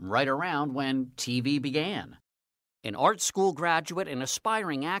TV right around when TV began. An art school graduate and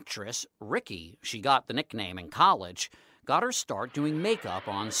aspiring actress, Ricky, she got the nickname in college, got her start doing makeup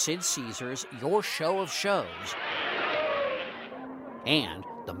on Sid Caesar's Your Show of Shows and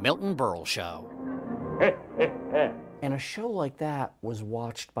The Milton Berle Show. And a show like that was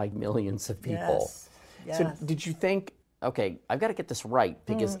watched by millions of people. Yes. So Yes. did you think, okay, I've got to get this right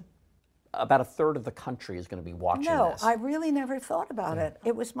because about a third of the country is going to be watching No, this. I really never thought about it.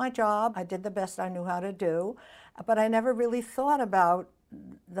 It was my job. I did the best I knew how to do, but I never really thought about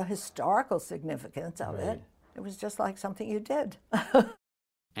the historical significance of it. It was just like something you did.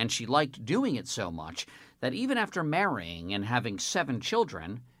 And she liked doing it so much that even after marrying and having 7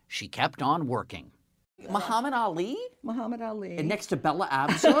 children, she kept on working. Muhammad Ali? Muhammad Ali. And next to Bella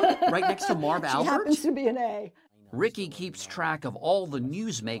Abzug? Right next to Marv She Albert? happens to be an A. Ricky keeps track of all the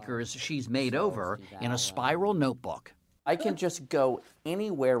newsmakers she's made over in a spiral notebook. I can just go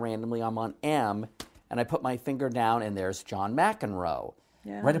anywhere randomly. I'm on M, and I put my finger down, and there's John McEnroe.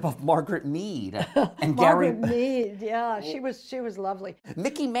 Yeah. Right above Margaret Mead and Gary. Margaret Mead, yeah, she was lovely.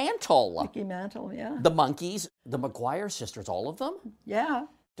 Mickey Mantle. Mickey Mantle, yeah. The Monkees, the McGuire sisters, all of them? Yeah.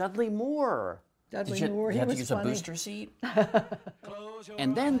 Dudley Moore. Dudley Did Moore, you he have to was use funny. a booster seat?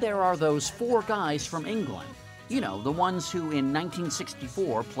 And then there are those 4 guys from England. You know, the ones who in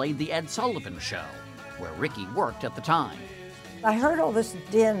 1964 played The Ed Sullivan Show, where Ricky worked at the time. I heard all this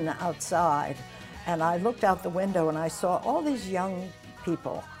din outside, and I looked out the window and I saw all these young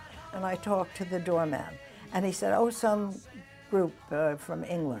people and I talked to the doorman. And he said, oh, some group from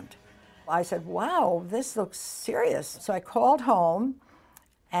England. I said, wow, this looks serious. So I called home,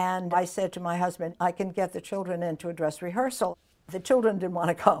 and I said to my husband, I can get the children into a dress rehearsal. The children didn't want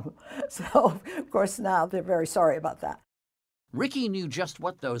to come. So, of course, now they're very sorry about that. Ricky knew just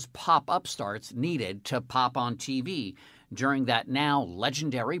what those pop upstarts needed to pop on TV during that now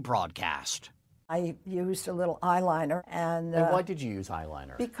legendary broadcast. I used a little eyeliner. And why did you use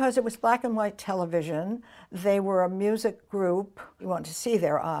eyeliner? Because it was black and white television. They were a music group. You want to see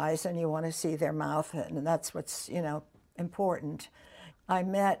their eyes and you want to see their mouth, and that's what's, important. I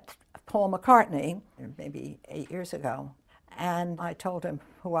met Paul McCartney maybe 8 years ago, and I told him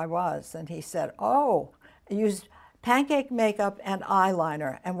who I was, and he said, oh, I used pancake makeup and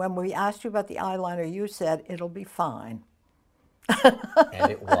eyeliner, and when we asked you about the eyeliner, you said, it'll be fine.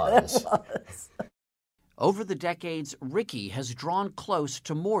 And it was. It was. Over the decades, Ricky has drawn close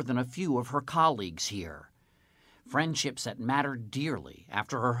to more than a few of her colleagues here. Friendships that mattered dearly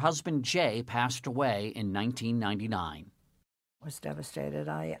after her husband Jay passed away in 1999. I was devastated.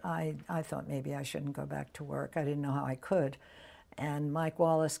 I thought maybe I shouldn't go back to work. I didn't know how I could. And Mike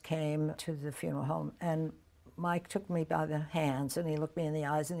Wallace came to the funeral home, and Mike took me by the hands, and he looked me in the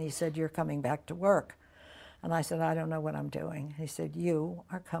eyes, and he said, you're coming back to work. And I said, I don't know what I'm doing. He said, you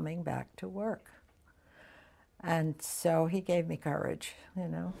are coming back to work. And so he gave me courage,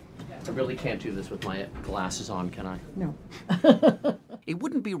 I really can't do this with my glasses on, can I? No. It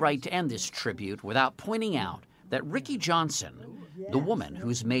wouldn't be right to end this tribute without pointing out that Ricky Johnson, the woman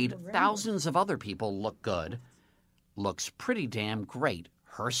who's made thousands of other people look good, looks pretty damn great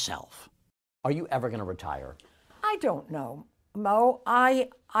herself. Are you ever going to retire? I don't know, Mo. I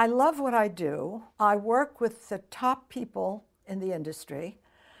love what I do. I work with the top people in the industry,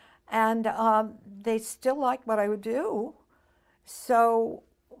 and they still like what I would do. So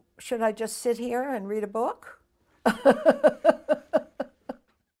should I just sit here and read a book?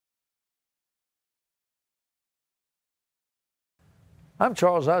 I'm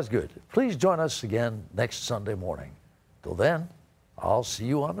Charles Osgood. Please join us again next Sunday morning. Till then, I'll see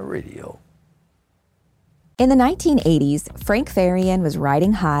you on the radio. In the 1980s, Frank Farian was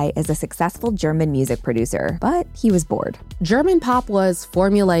riding high as a successful German music producer, but he was bored. German pop was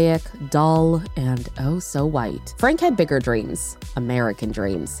formulaic, dull, and oh so white. Frank had bigger dreams, American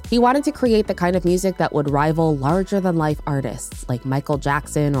dreams. He wanted to create the kind of music that would rival larger-than-life artists like Michael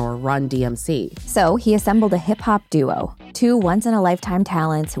Jackson or Run DMC. So he assembled a hip-hop duo, two once-in-a-lifetime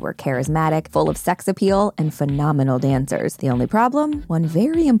talents who were charismatic, full of sex appeal, and phenomenal dancers. The only problem? One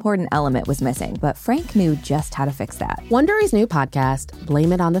very important element was missing, but Frank knew just how to fix that. Wondery's new podcast,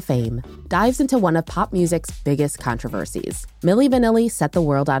 Blame It on the Fame, dives into one of pop music's biggest controversies. Milli Vanilli set the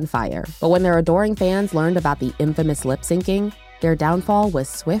world on fire, but when their adoring fans learned about the infamous lip-syncing, their downfall was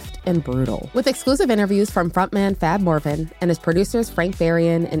swift and brutal. With exclusive interviews from frontman Fab Morvan and his producers Frank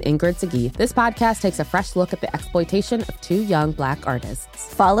Farian and Ingrid Seguí, this podcast takes a fresh look at the exploitation of two young Black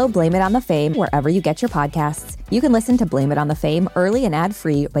artists. Follow Blame It on the Fame wherever you get your podcasts. You can listen to Blame It on the Fame early and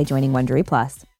ad-free by joining Wondery Plus.